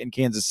quarterback in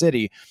Kansas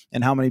City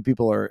and how many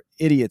people are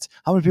idiots.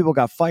 How many people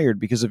got fired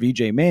because of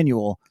EJ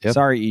Manuel?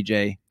 Sorry,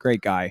 EJ,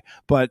 great guy.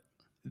 But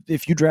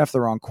if you draft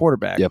the wrong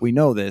quarterback, we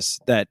know this,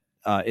 that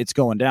it's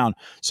going down.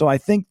 So I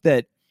think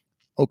that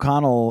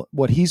O'Connell,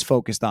 what he's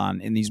focused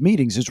on in these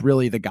meetings is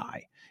really the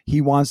guy.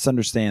 He wants to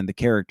understand the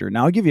character.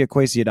 Now, I'll give you a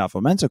Kwesi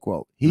Adolfo-Mensah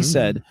quote. He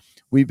said,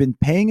 "We've been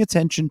paying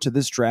attention to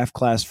this draft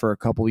class for a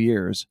couple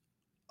years."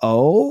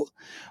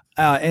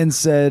 And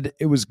said,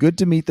 "It was good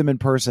to meet them in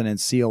person and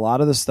see a lot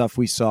of the stuff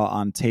we saw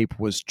on tape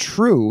was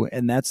true,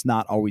 and that's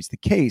not always the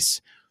case.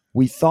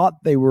 We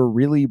thought they were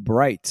really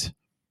bright."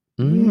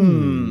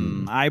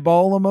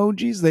 Eyeball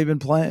emojis. They've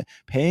been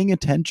paying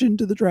attention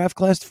to the draft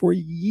class for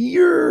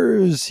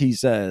years, he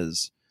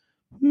says.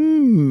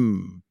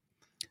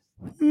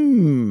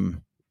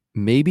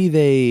 Maybe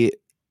they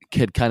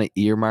had kind of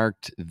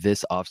earmarked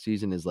this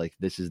offseason as like,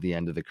 this is the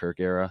end of the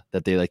Kirk era,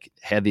 that they like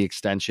had the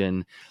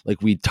extension.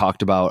 Like we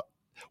talked about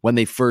when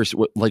they first,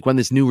 like when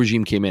this new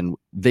regime came in,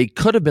 they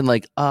could have been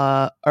like,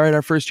 all right,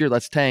 our first year,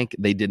 let's tank.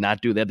 They did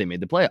not do that. They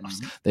made the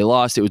playoffs. They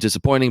lost. It was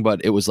disappointing,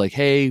 but it was like,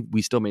 hey,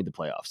 we still made the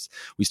playoffs.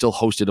 We still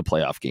hosted a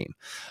playoff game.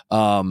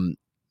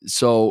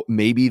 So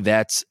maybe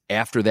that's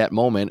after that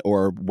moment,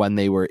 or when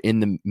they were in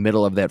the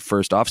middle of that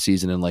first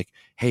offseason and like,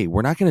 hey,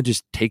 we're not going to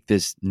just take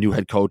this new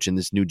head coach and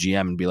this new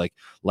GM and be like,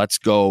 let's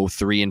go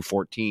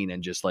 3-14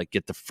 and just like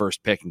get the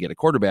first pick and get a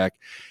quarterback.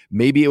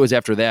 Maybe it was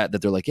after that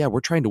they're like, yeah, we're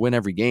trying to win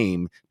every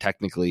game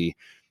technically,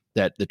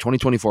 that the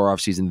 2024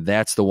 offseason,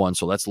 that's the one.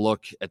 So let's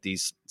look at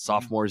these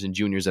sophomores and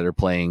juniors that are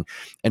playing.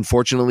 And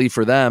fortunately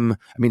for them,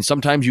 I mean,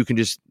 sometimes you can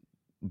just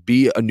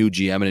be a new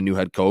GM and a new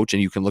head coach,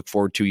 and you can look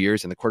forward 2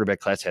 years and the quarterback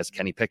class has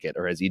Kenny Pickett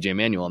or has EJ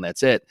Manuel, and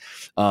that's it.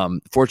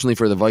 Fortunately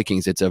for the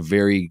Vikings, it's a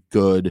very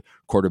good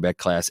quarterback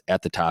class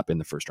at the top in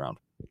the first round.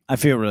 I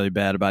feel really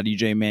bad about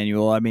EJ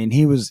Manuel. I mean,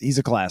 he's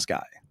a class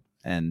guy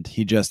and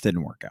he just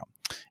didn't work out.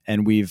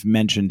 And we've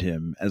mentioned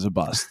him as a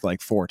bust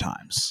like 4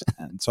 times.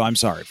 And so I'm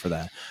sorry for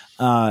that.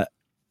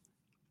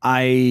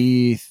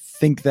 I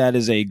think that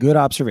is a good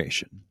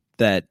observation,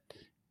 that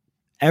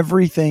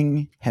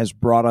everything has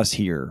brought us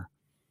here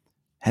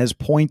has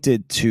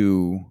pointed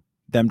to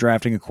them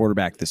drafting a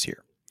quarterback this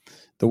year.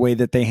 The way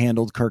that they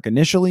handled Kirk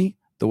initially,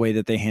 the way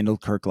that they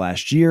handled Kirk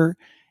last year.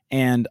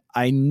 And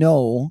I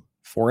know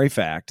for a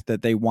fact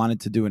that they wanted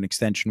to do an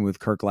extension with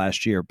Kirk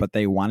last year, but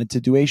they wanted to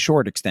do a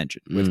short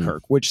extension with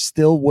Kirk, which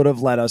still would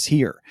have led us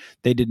here.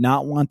 They did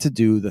not want to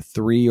do the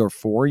 3 or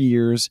 4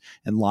 years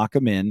and lock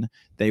him in.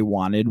 They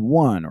wanted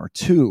 1 or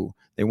 2.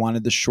 They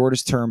wanted the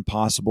shortest term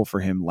possible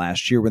for him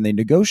last year when they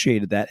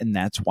negotiated that, and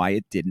that's why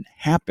it didn't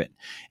happen.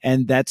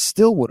 And that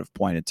still would have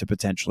pointed to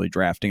potentially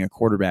drafting a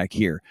quarterback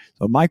here.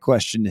 So my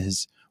question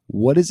is,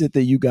 what is it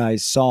that you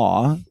guys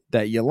saw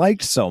that you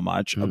liked so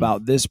much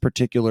about this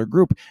particular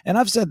group? And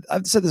I've said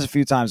this a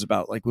few times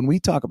about, like, when we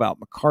talk about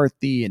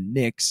McCarthy and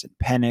Nix and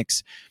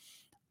Penix,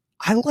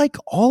 I like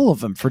all of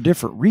them for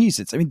different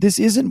reasons. I mean, this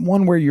isn't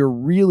one where you're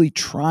really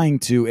trying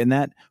to, and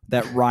that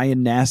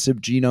Ryan Nassib,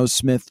 Geno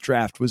Smith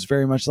draft was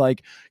very much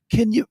like,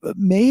 can you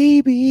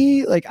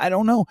maybe, like, I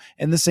don't know.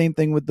 And the same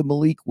thing with the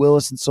Malik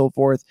Willis and so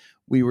forth.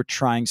 We were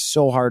trying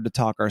so hard to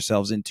talk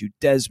ourselves into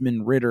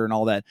Desmond Ridder and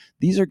all that.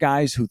 These are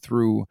guys who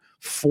threw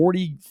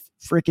 40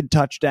 freaking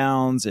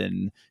touchdowns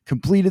and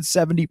completed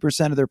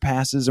 70% of their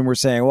passes, and we're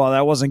saying, well,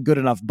 that wasn't good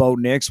enough, Bo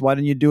Nix. Why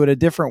didn't you do it a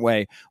different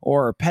way?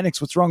 Or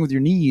Penix, what's wrong with your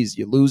knees,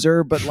 you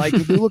loser? But like,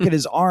 if you look at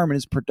his arm and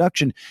his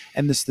production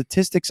and the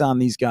statistics on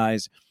these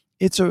guys,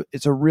 it's a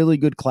really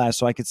good class.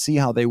 So I could see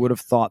how they would have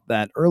thought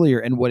that earlier.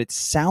 And what it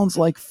sounds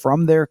like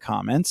from their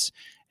comments,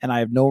 and I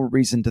have no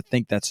reason to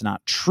think that's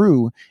not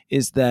true,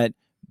 is that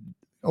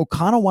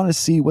O'Connell want to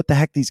see what the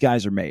heck these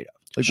guys are made of.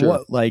 Like,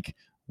 sure.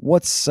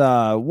 What's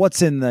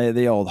in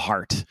the old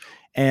heart?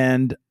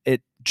 And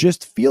it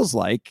just feels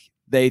like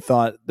they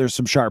thought there's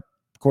some sharp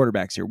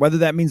quarterbacks here. Whether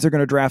that means they're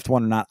going to draft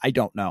one or not, I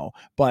don't know.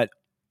 But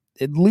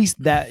at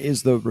least that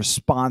is the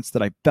response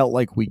that I felt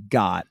like we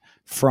got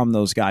from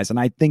those guys. And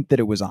I think that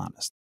it was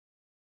honest.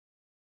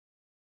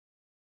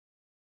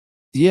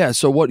 Yeah.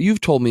 So what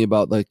you've told me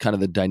about, like, kind of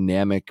the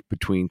dynamic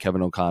between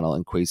Kevin O'Connell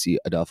and Kwesi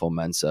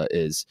Adolfo-Mensah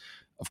is,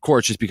 of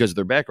course, just because of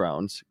their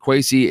backgrounds.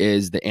 Kwesi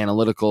is the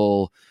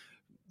analytical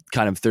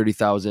kind of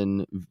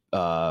 30,000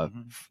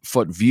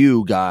 foot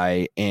view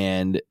guy,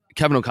 and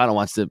Kevin O'Connell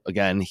wants to,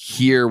 again,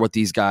 hear what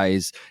these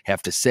guys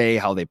have to say,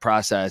 how they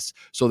process.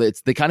 So that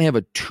they kind of have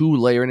a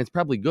 2-layer, and it's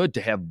probably good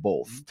to have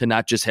both, to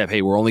not just have,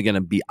 hey, we're only going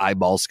to be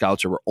eyeball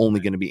scouts or we're only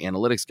going to be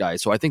analytics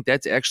guys. So I think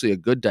that's actually a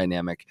good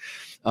dynamic.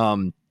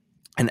 And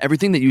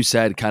everything that you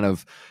said kind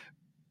of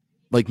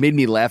like made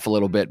me laugh a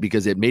little bit,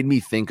 because it made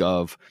me think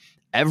of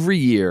every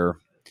year,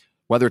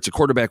 whether it's a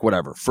quarterback,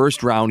 whatever,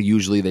 first round,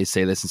 usually they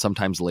say this, and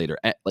sometimes later,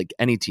 like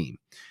any team.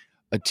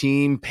 A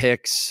team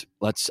picks,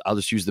 I'll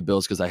just use the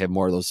Bills because I have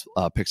more of those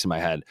picks in my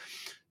head.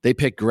 They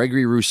pick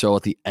Gregory Rousseau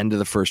at the end of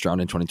the first round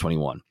in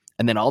 2021.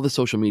 And then all the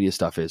social media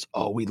stuff is,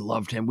 oh, we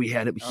loved him. We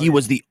had him. He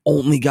was the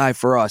only guy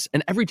for us.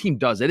 And every team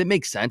does it. It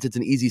makes sense. It's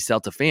an easy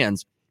sell to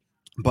fans.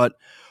 But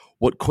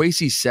what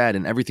Kwesi said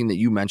and everything that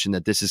you mentioned,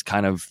 that this is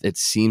kind of, it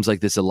seems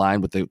like this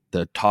aligned with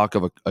the talk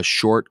of a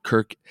short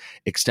Kirk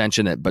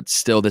extension, but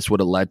still this would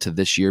have led to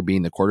this year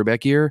being the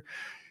quarterback year.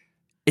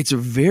 It's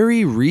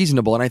very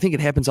reasonable, and I think it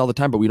happens all the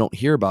time, but we don't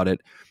hear about it,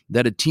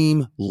 that a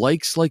team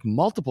likes like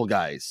multiple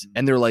guys,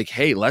 and they're like,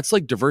 hey, let's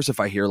like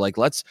diversify here. Like,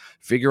 let's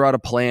figure out a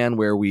plan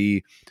where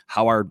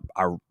how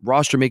our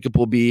roster makeup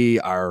will be,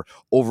 our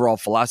overall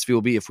philosophy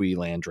will be if we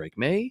land Drake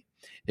May,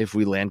 if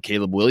we land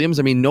Caleb Williams.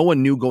 I mean, no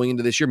one knew going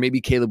into this year,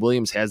 maybe Caleb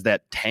Williams has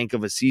that tank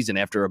of a season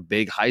after a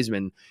big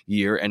Heisman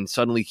year, and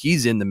suddenly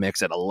he's in the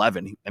mix at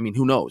 11. I mean,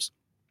 who knows?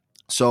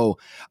 So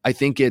I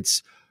think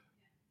it's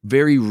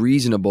very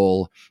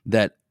reasonable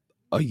that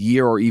a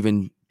year or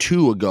even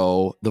 2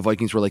 ago, the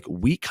Vikings were like,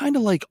 we kind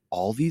of like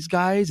all these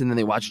guys. And then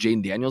they watched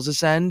Jaden Daniels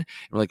ascend, and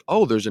we're like,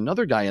 oh, there's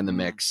another guy in the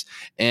mix.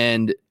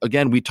 And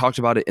again, we talked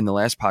about it in the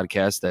last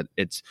podcast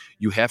that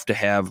you have to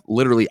have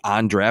literally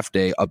on draft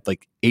day up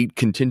like 8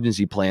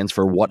 contingency plans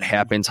for what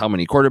happens, how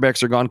many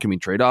quarterbacks are gone, can we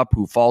trade up,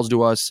 who falls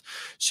to us.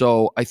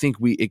 So I think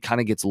it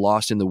kind of gets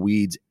lost in the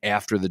weeds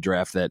after the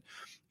draft that,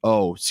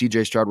 oh,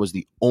 CJ Stroud was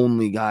the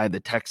only guy the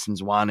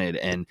Texans wanted,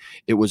 and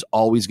it was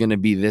always going to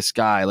be this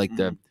guy, like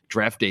the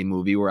draft day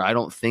movie, where I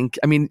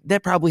mean,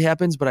 that probably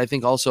happens, but I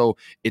think also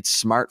it's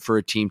smart for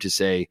a team to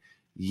say,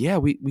 yeah,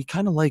 we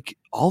kind of like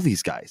all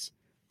these guys,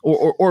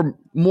 or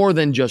more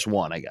than just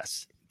one, I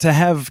guess. To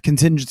have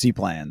contingency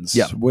plans,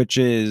 yeah. Which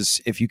is,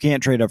 if you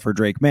can't trade up for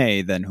Drake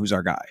May, then who's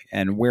our guy?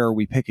 And where are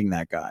we picking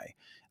that guy?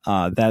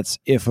 That's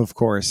if, of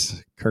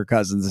course, Kirk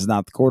Cousins is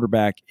not the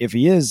quarterback. If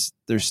he is,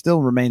 there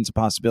still remains a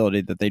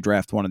possibility that they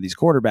draft one of these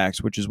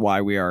quarterbacks, which is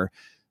why we are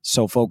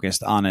so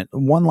focused on it.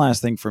 One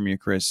last thing from you,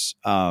 Chris.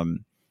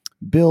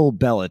 Bill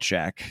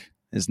Belichick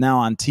is now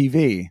on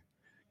TV.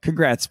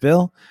 Congrats,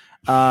 Bill.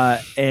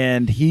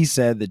 And he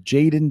said that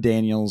Jaden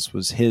Daniels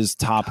was his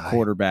top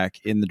quarterback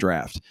in the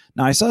draft.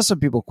 Now, I saw some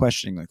people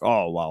questioning, like,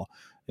 oh, well,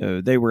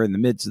 they were in the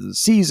midst of the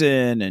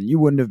season and you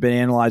wouldn't have been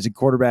analyzing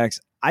quarterbacks.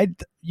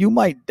 You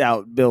might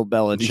doubt Bill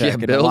Belichick. Yeah,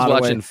 Bill's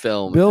watching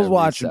film. Bill's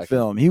watching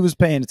film. He was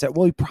paying attention.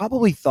 Well,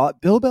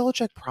 Bill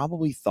Belichick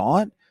probably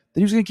thought that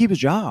he was going to keep his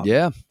job.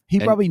 Yeah. He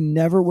probably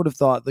never would have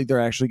thought like they're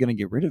actually going to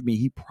get rid of me.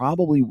 He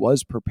probably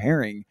was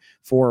preparing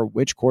for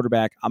which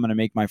quarterback I'm going to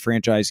make my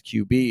franchise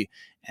QB.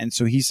 And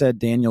so he said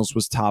Daniels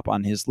was top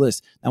on his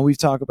list. Now, we've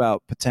talked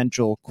about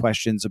potential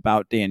questions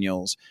about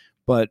Daniels,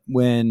 but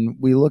when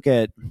we look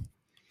at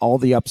all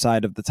the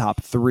upside of the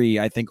top 3,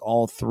 I think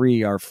all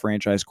 3 are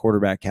franchise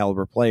quarterback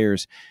caliber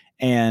players.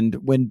 And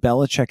when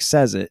Belichick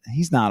says it,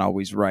 he's not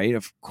always right.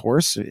 Of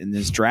course, and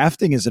his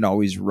drafting isn't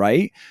always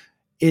right.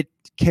 It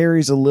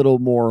carries a little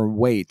more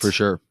weight. For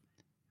sure.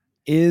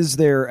 Is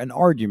there an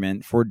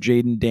argument for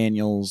Jaden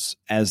Daniels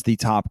as the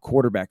top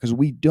quarterback? Because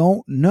we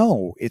don't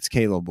know it's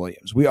Caleb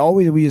Williams. We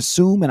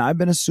assume, and I've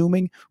been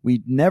assuming,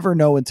 we never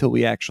know until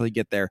we actually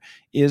get there.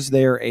 Is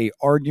there a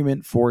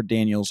argument for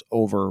Daniels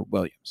over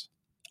Williams?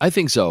 I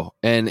think so.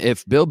 And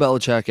if Bill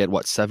Belichick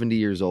at 70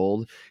 years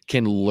old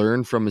can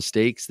learn from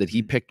mistakes that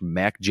he picked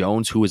Mac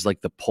Jones, who was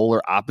like the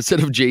polar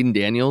opposite of Jaden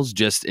Daniels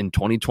just in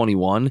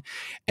 2021,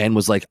 and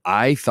was like,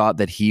 I thought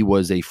that he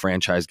was a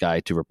franchise guy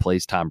to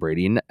replace Tom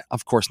Brady. And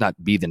of course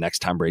not be the next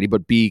Tom Brady,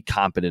 but be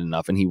competent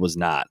enough. And he was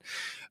not.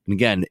 And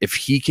again, if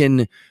he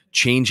can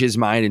change his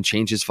mind and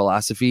change his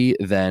philosophy,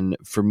 then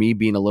for me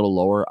being a little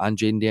lower on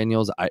Jaden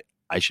Daniels,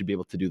 I should be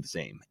able to do the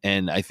same.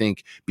 And I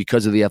think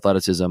because of the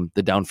athleticism,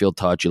 the downfield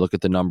touch, you look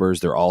at the numbers,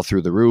 they're all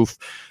through the roof.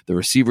 The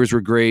receivers were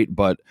great,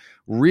 but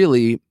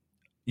really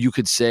you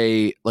could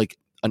say like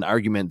an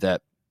argument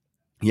that,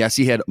 yes,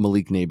 he had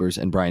Malik Neighbors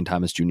and Brian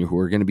Thomas Jr., who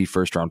are going to be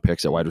first round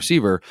picks at wide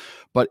receiver.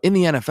 But in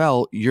the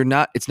NFL,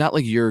 it's not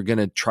like you're going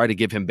to try to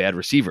give him bad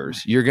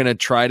receivers. You're going to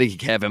try to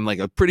have him like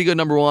a pretty good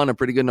number 1, a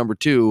pretty good number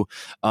 2.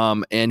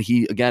 And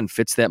he, again,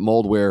 fits that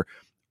mold where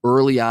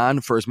early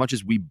on, for as much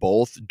as we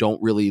both don't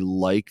really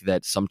like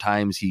that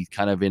sometimes he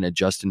kind of in a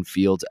Justin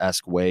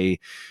Fields-esque way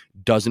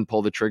doesn't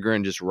pull the trigger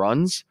and just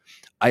runs.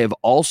 I have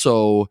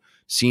also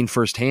seen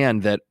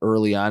firsthand that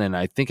early on, and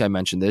I think I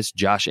mentioned this,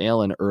 Josh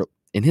Allen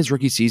in his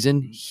rookie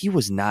season, he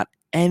was not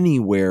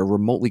anywhere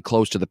remotely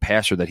close to the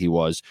passer that he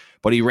was.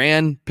 But he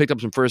ran, picked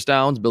up some first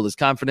downs, built his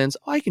confidence.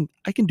 Oh, I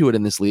can do it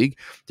in this league.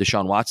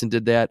 Deshaun Watson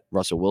did that.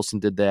 Russell Wilson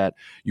did that.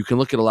 You can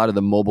look at a lot of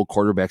the mobile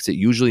quarterbacks that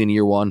usually in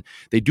year one,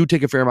 they do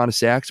take a fair amount of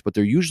sacks, but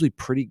they're usually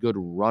pretty good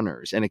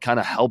runners. And it kind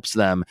of helps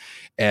them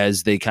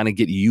as they kind of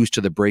get used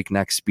to the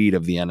breakneck speed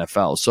of the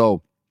NFL.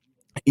 So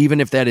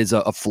even if that is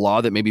a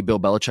flaw that maybe Bill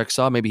Belichick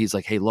saw, maybe he's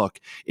like, hey, look,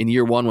 in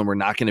year one, when we're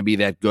not going to be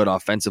that good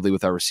offensively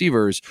with our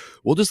receivers,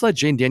 we'll just let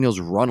Jane Daniels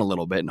run a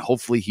little bit, and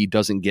hopefully he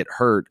doesn't get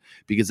hurt,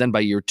 because then by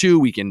year two,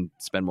 we can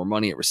spend more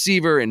money at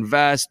receiver,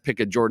 invest,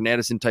 pick a Jordan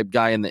Addison type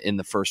guy in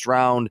the first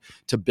round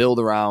to build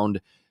around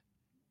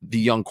the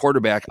young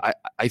quarterback.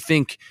 I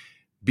think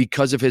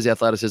because of his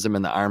athleticism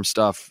and the arm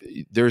stuff,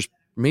 there's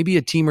maybe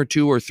a team or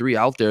two or three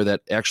out there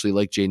that actually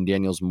like Jaden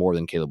Daniels more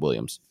than Caleb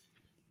Williams.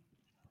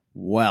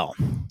 Well,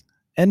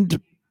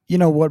 and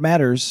what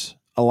matters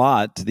a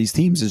lot to these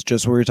teams is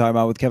just what we were talking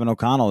about with Kevin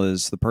O'Connell,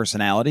 is the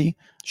personality.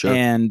 Sure.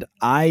 And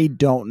I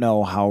don't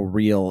know how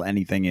real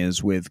anything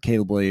is with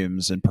Caleb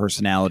Williams and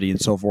personality and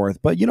so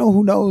forth, but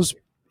who knows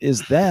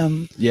is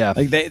them. Yeah.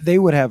 Like they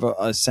would have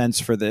a sense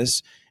for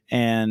this.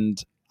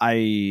 And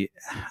I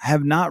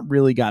have not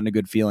really gotten a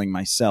good feeling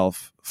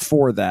myself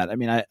for that. I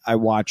mean, I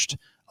watched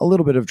a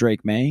little bit of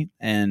Drake May,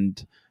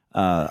 and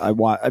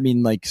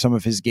like some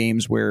of his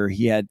games where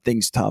he had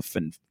things tough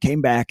and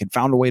came back and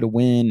found a way to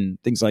win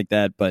and things like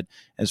that. But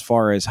as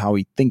far as how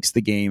he thinks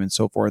the game and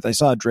so forth, I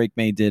saw Drake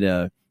May did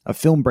a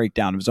film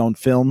breakdown of his own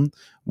film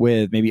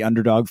with maybe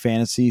Underdog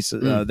Fantasy,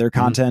 their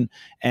content.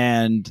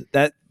 And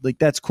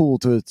that's cool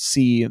to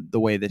see the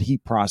way that he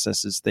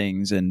processes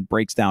things and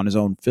breaks down his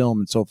own film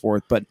and so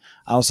forth. But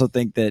I also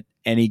think that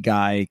any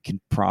guy can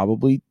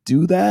probably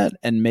do that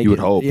and make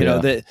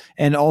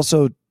and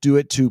also do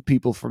it to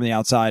people from the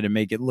outside and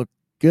make it look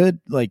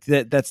good. Like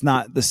that's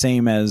not the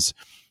same as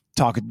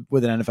talking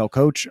with an NFL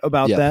coach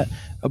about that,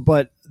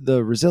 but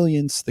the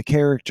resilience, the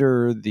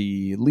character,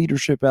 the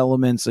leadership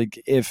elements,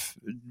 like if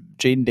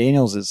Jaden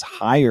Daniels is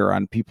higher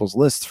on people's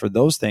lists for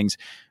those things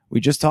we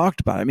just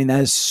talked about, I mean,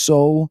 that is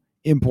so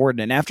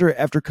important. And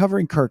after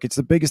covering Kirk, it's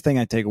the biggest thing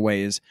I take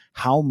away is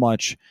how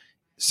much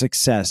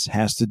success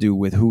has to do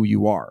with who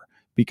you are,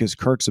 because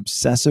Kirk's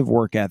obsessive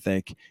work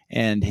ethic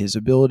and his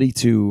ability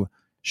to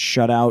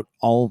shut out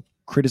all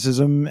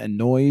criticism and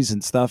noise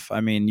and stuff.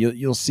 I mean,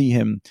 you'll see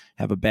him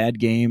have a bad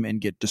game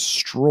and get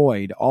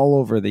destroyed all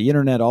over the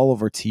internet, all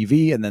over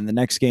TV. And then the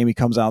next game he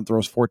comes out and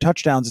throws 4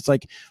 touchdowns. It's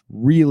like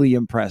really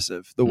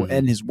impressive.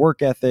 And his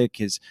work ethic,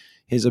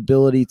 his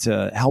ability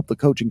to help the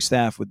coaching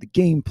staff with the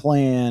game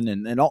plan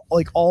and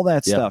all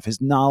that stuff,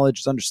 his knowledge,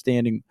 his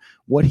understanding,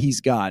 what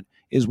he's got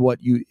is what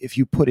if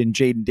you put in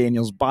Jaden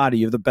Daniels'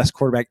 body of the best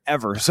quarterback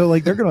ever. So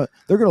like they're gonna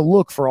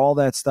look for all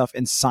that stuff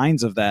and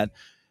signs of that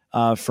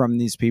from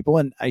these people.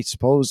 And I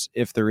suppose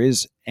if there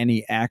is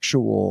any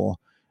actual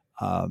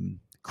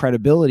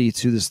credibility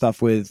to the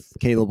stuff with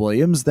Caleb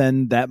Williams,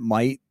 then that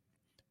might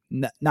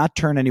not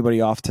turn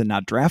anybody off to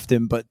not draft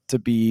him, but to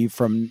be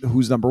from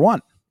who's number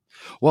one.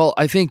 Well,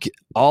 I think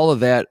all of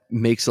that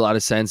makes a lot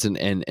of sense.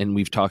 And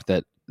we've talked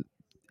that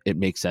it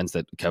makes sense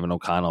that Kevin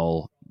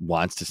O'Connell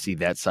wants to see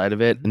that side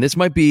of it. And this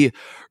might be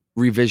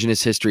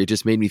revisionist history. It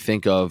just made me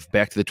think of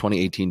back to the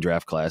 2018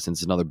 draft class. And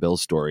it's another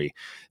Bills story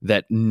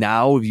that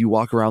now if you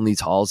walk around these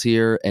halls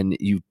here and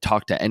you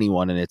talk to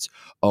anyone and it's,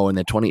 in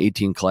the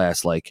 2018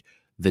 class, like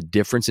the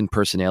difference in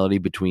personality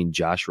between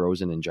Josh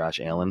Rosen and Josh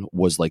Allen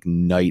was like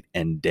night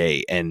and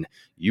day. And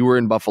you were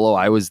in Buffalo.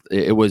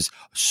 It was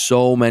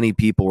so many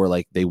people were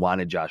like, they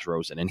wanted Josh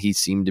Rosen, and he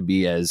seemed to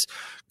be as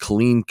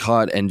clean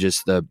cut and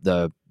just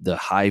the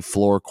high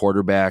floor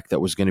quarterback that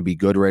was going to be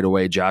good right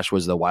away. Josh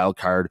was the wild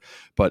card,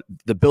 but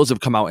the Bills have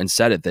come out and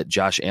said it, that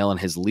Josh Allen,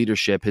 his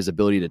leadership, his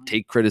ability to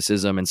take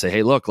criticism and say,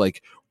 hey, look,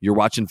 like you're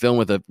watching film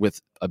with a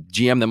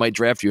GM that might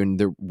draft you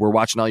and we're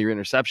watching all your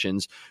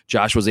interceptions.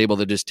 Josh was able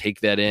to just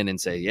take that in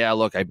and say, yeah,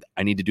 look,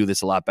 I need to do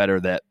this a lot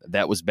better.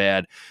 That was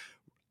bad.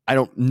 I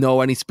don't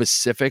know any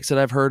specifics that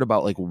I've heard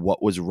about like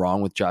what was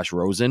wrong with Josh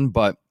Rosen,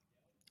 but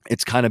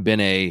it's kind of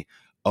been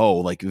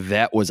like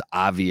that was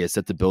obvious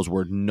that the Bills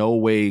were no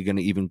way going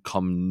to even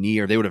come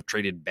near. They would have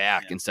traded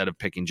back instead of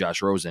picking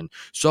Josh Rosen.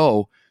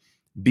 So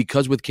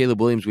because with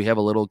Caleb Williams, we have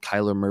a little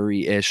Kyler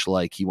Murray-ish,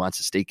 like he wants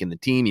a stake in the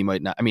team. He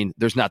might not, I mean,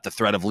 there's not the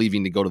threat of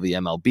leaving to go to the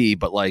MLB,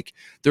 but like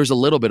there's a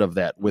little bit of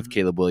that with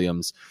Caleb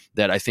Williams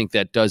that I think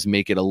that does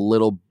make it a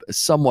little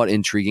somewhat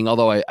intriguing,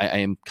 although I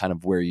am kind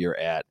of where you're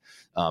at.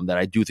 That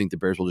I do think the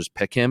Bears will just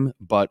pick him,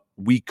 but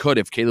we could,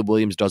 if Caleb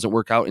Williams doesn't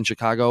work out in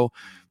Chicago,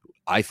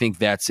 I think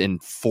that's in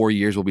 4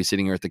 years we'll be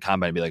sitting here at the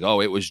combine and be like,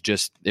 it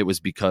was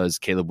because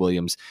Caleb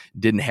Williams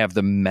didn't have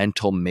the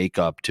mental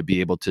makeup to be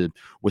able to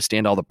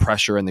withstand all the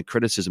pressure and the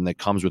criticism that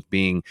comes with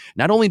being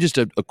not only just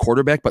a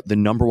quarterback, but the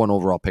number one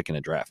overall pick in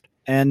a draft.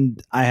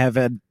 And I have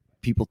had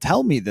people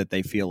tell me that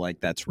they feel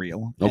like that's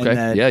real. Okay. And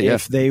that yeah.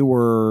 if they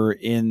were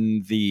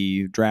in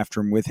the draft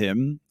room with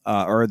him,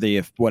 or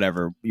if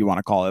whatever you want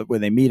to call it, when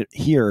they meet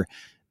here,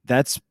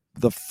 that's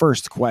the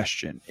first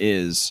question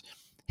is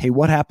hey,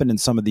 what happened in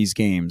some of these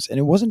games? And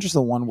it wasn't just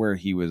the one where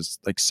he was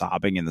like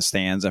sobbing in the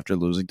stands after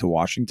losing to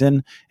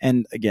Washington.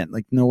 And again,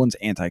 like no one's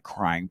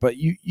anti-crying, but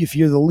if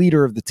you're the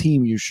leader of the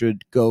team, you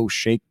should go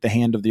shake the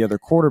hand of the other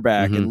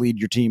quarterback and lead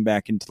your team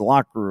back into the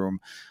locker room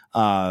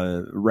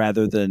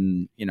rather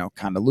than,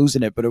 kind of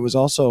losing it. But it was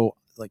also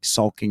like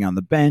sulking on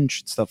the bench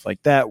and stuff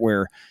like that,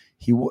 where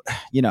he,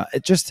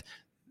 it just,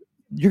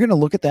 you're going to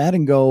look at that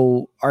and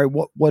go, all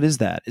right, what is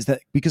that? Is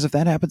that because if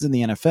that happens in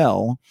the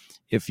NFL,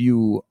 if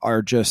you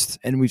are just,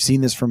 and we've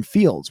seen this from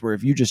Fields, where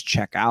if you just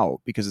check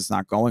out because it's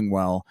not going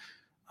well,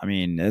 I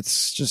mean,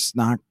 it's just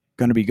not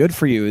going to be good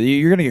for you.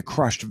 You're going to get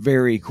crushed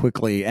very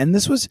quickly. And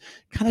this was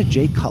kind of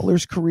Jay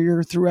Cutler's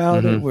career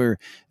throughout it, where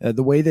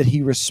the way that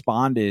he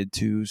responded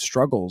to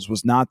struggles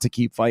was not to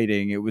keep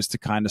fighting. It was to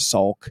kind of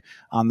sulk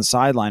on the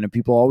sideline, and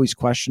people always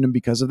questioned him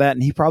because of that.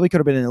 And he probably could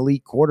have been an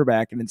elite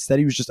quarterback, and instead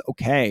he was just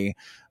okay.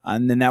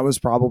 And then that was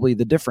probably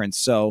the difference.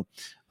 So,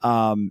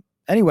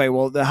 anyway,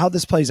 well, how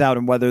this plays out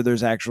and whether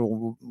there's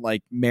actual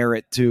like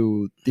merit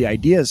to the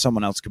idea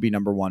someone else could be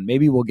number one,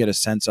 maybe we'll get a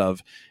sense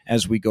of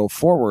as we go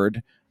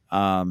forward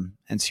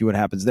and see what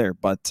happens there.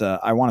 But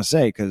I want to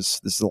say,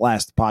 because this is the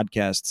last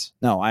podcast.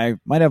 No, I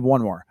might have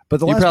one more. But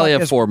you probably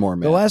have four more,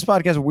 man. The last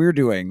podcast we're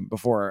doing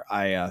before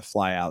I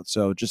fly out.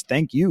 So just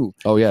thank you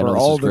for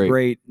all the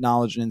great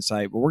knowledge and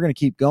insight. But we're going to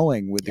keep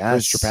going with the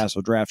Chris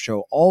Trapasso Draft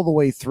Show all the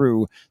way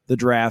through the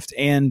draft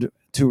and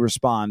to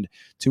respond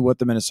to what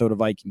the Minnesota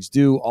Vikings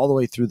do all the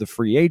way through the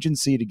free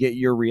agency to get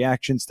your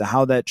reactions to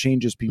how that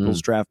changes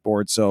people's draft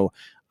board. So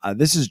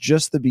this is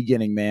just the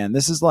beginning, man.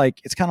 This is like,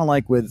 it's kind of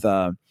like with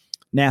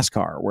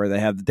NASCAR where they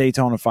have the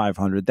Daytona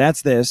 500.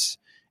 That's this.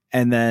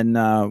 And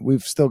then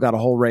we've still got a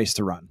whole race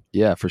to run.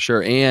 Yeah, for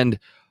sure. And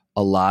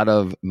a lot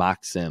of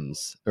mock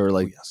sims or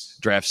like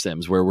draft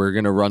sims where we're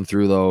going to run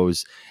through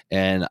those.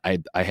 And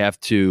I have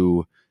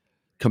to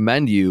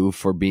commend you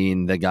for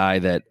being the guy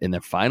that in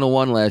the final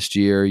one last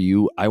year,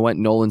 I went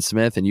Nolan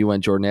Smith and you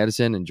went Jordan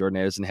Addison, and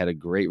Jordan Addison had a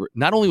great,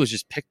 not only was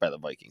just picked by the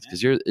Vikings,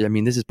 because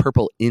this is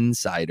Purple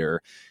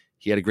Insider.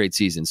 He had a great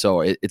season.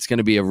 So it's going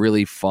to be a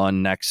really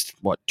fun next,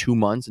 2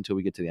 months until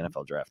we get to the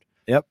NFL draft.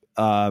 Yep.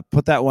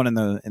 Put that one in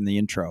the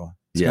intro.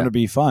 It's going to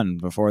be fun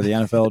before the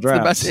NFL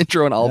draft. The best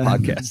intro in all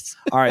podcasts.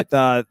 All right.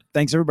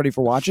 Thanks everybody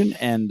for watching.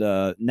 And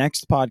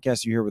next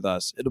podcast you hear with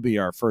us, it'll be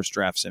our first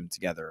draft sim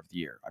together of the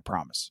year. I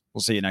promise.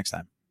 We'll see you next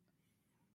time.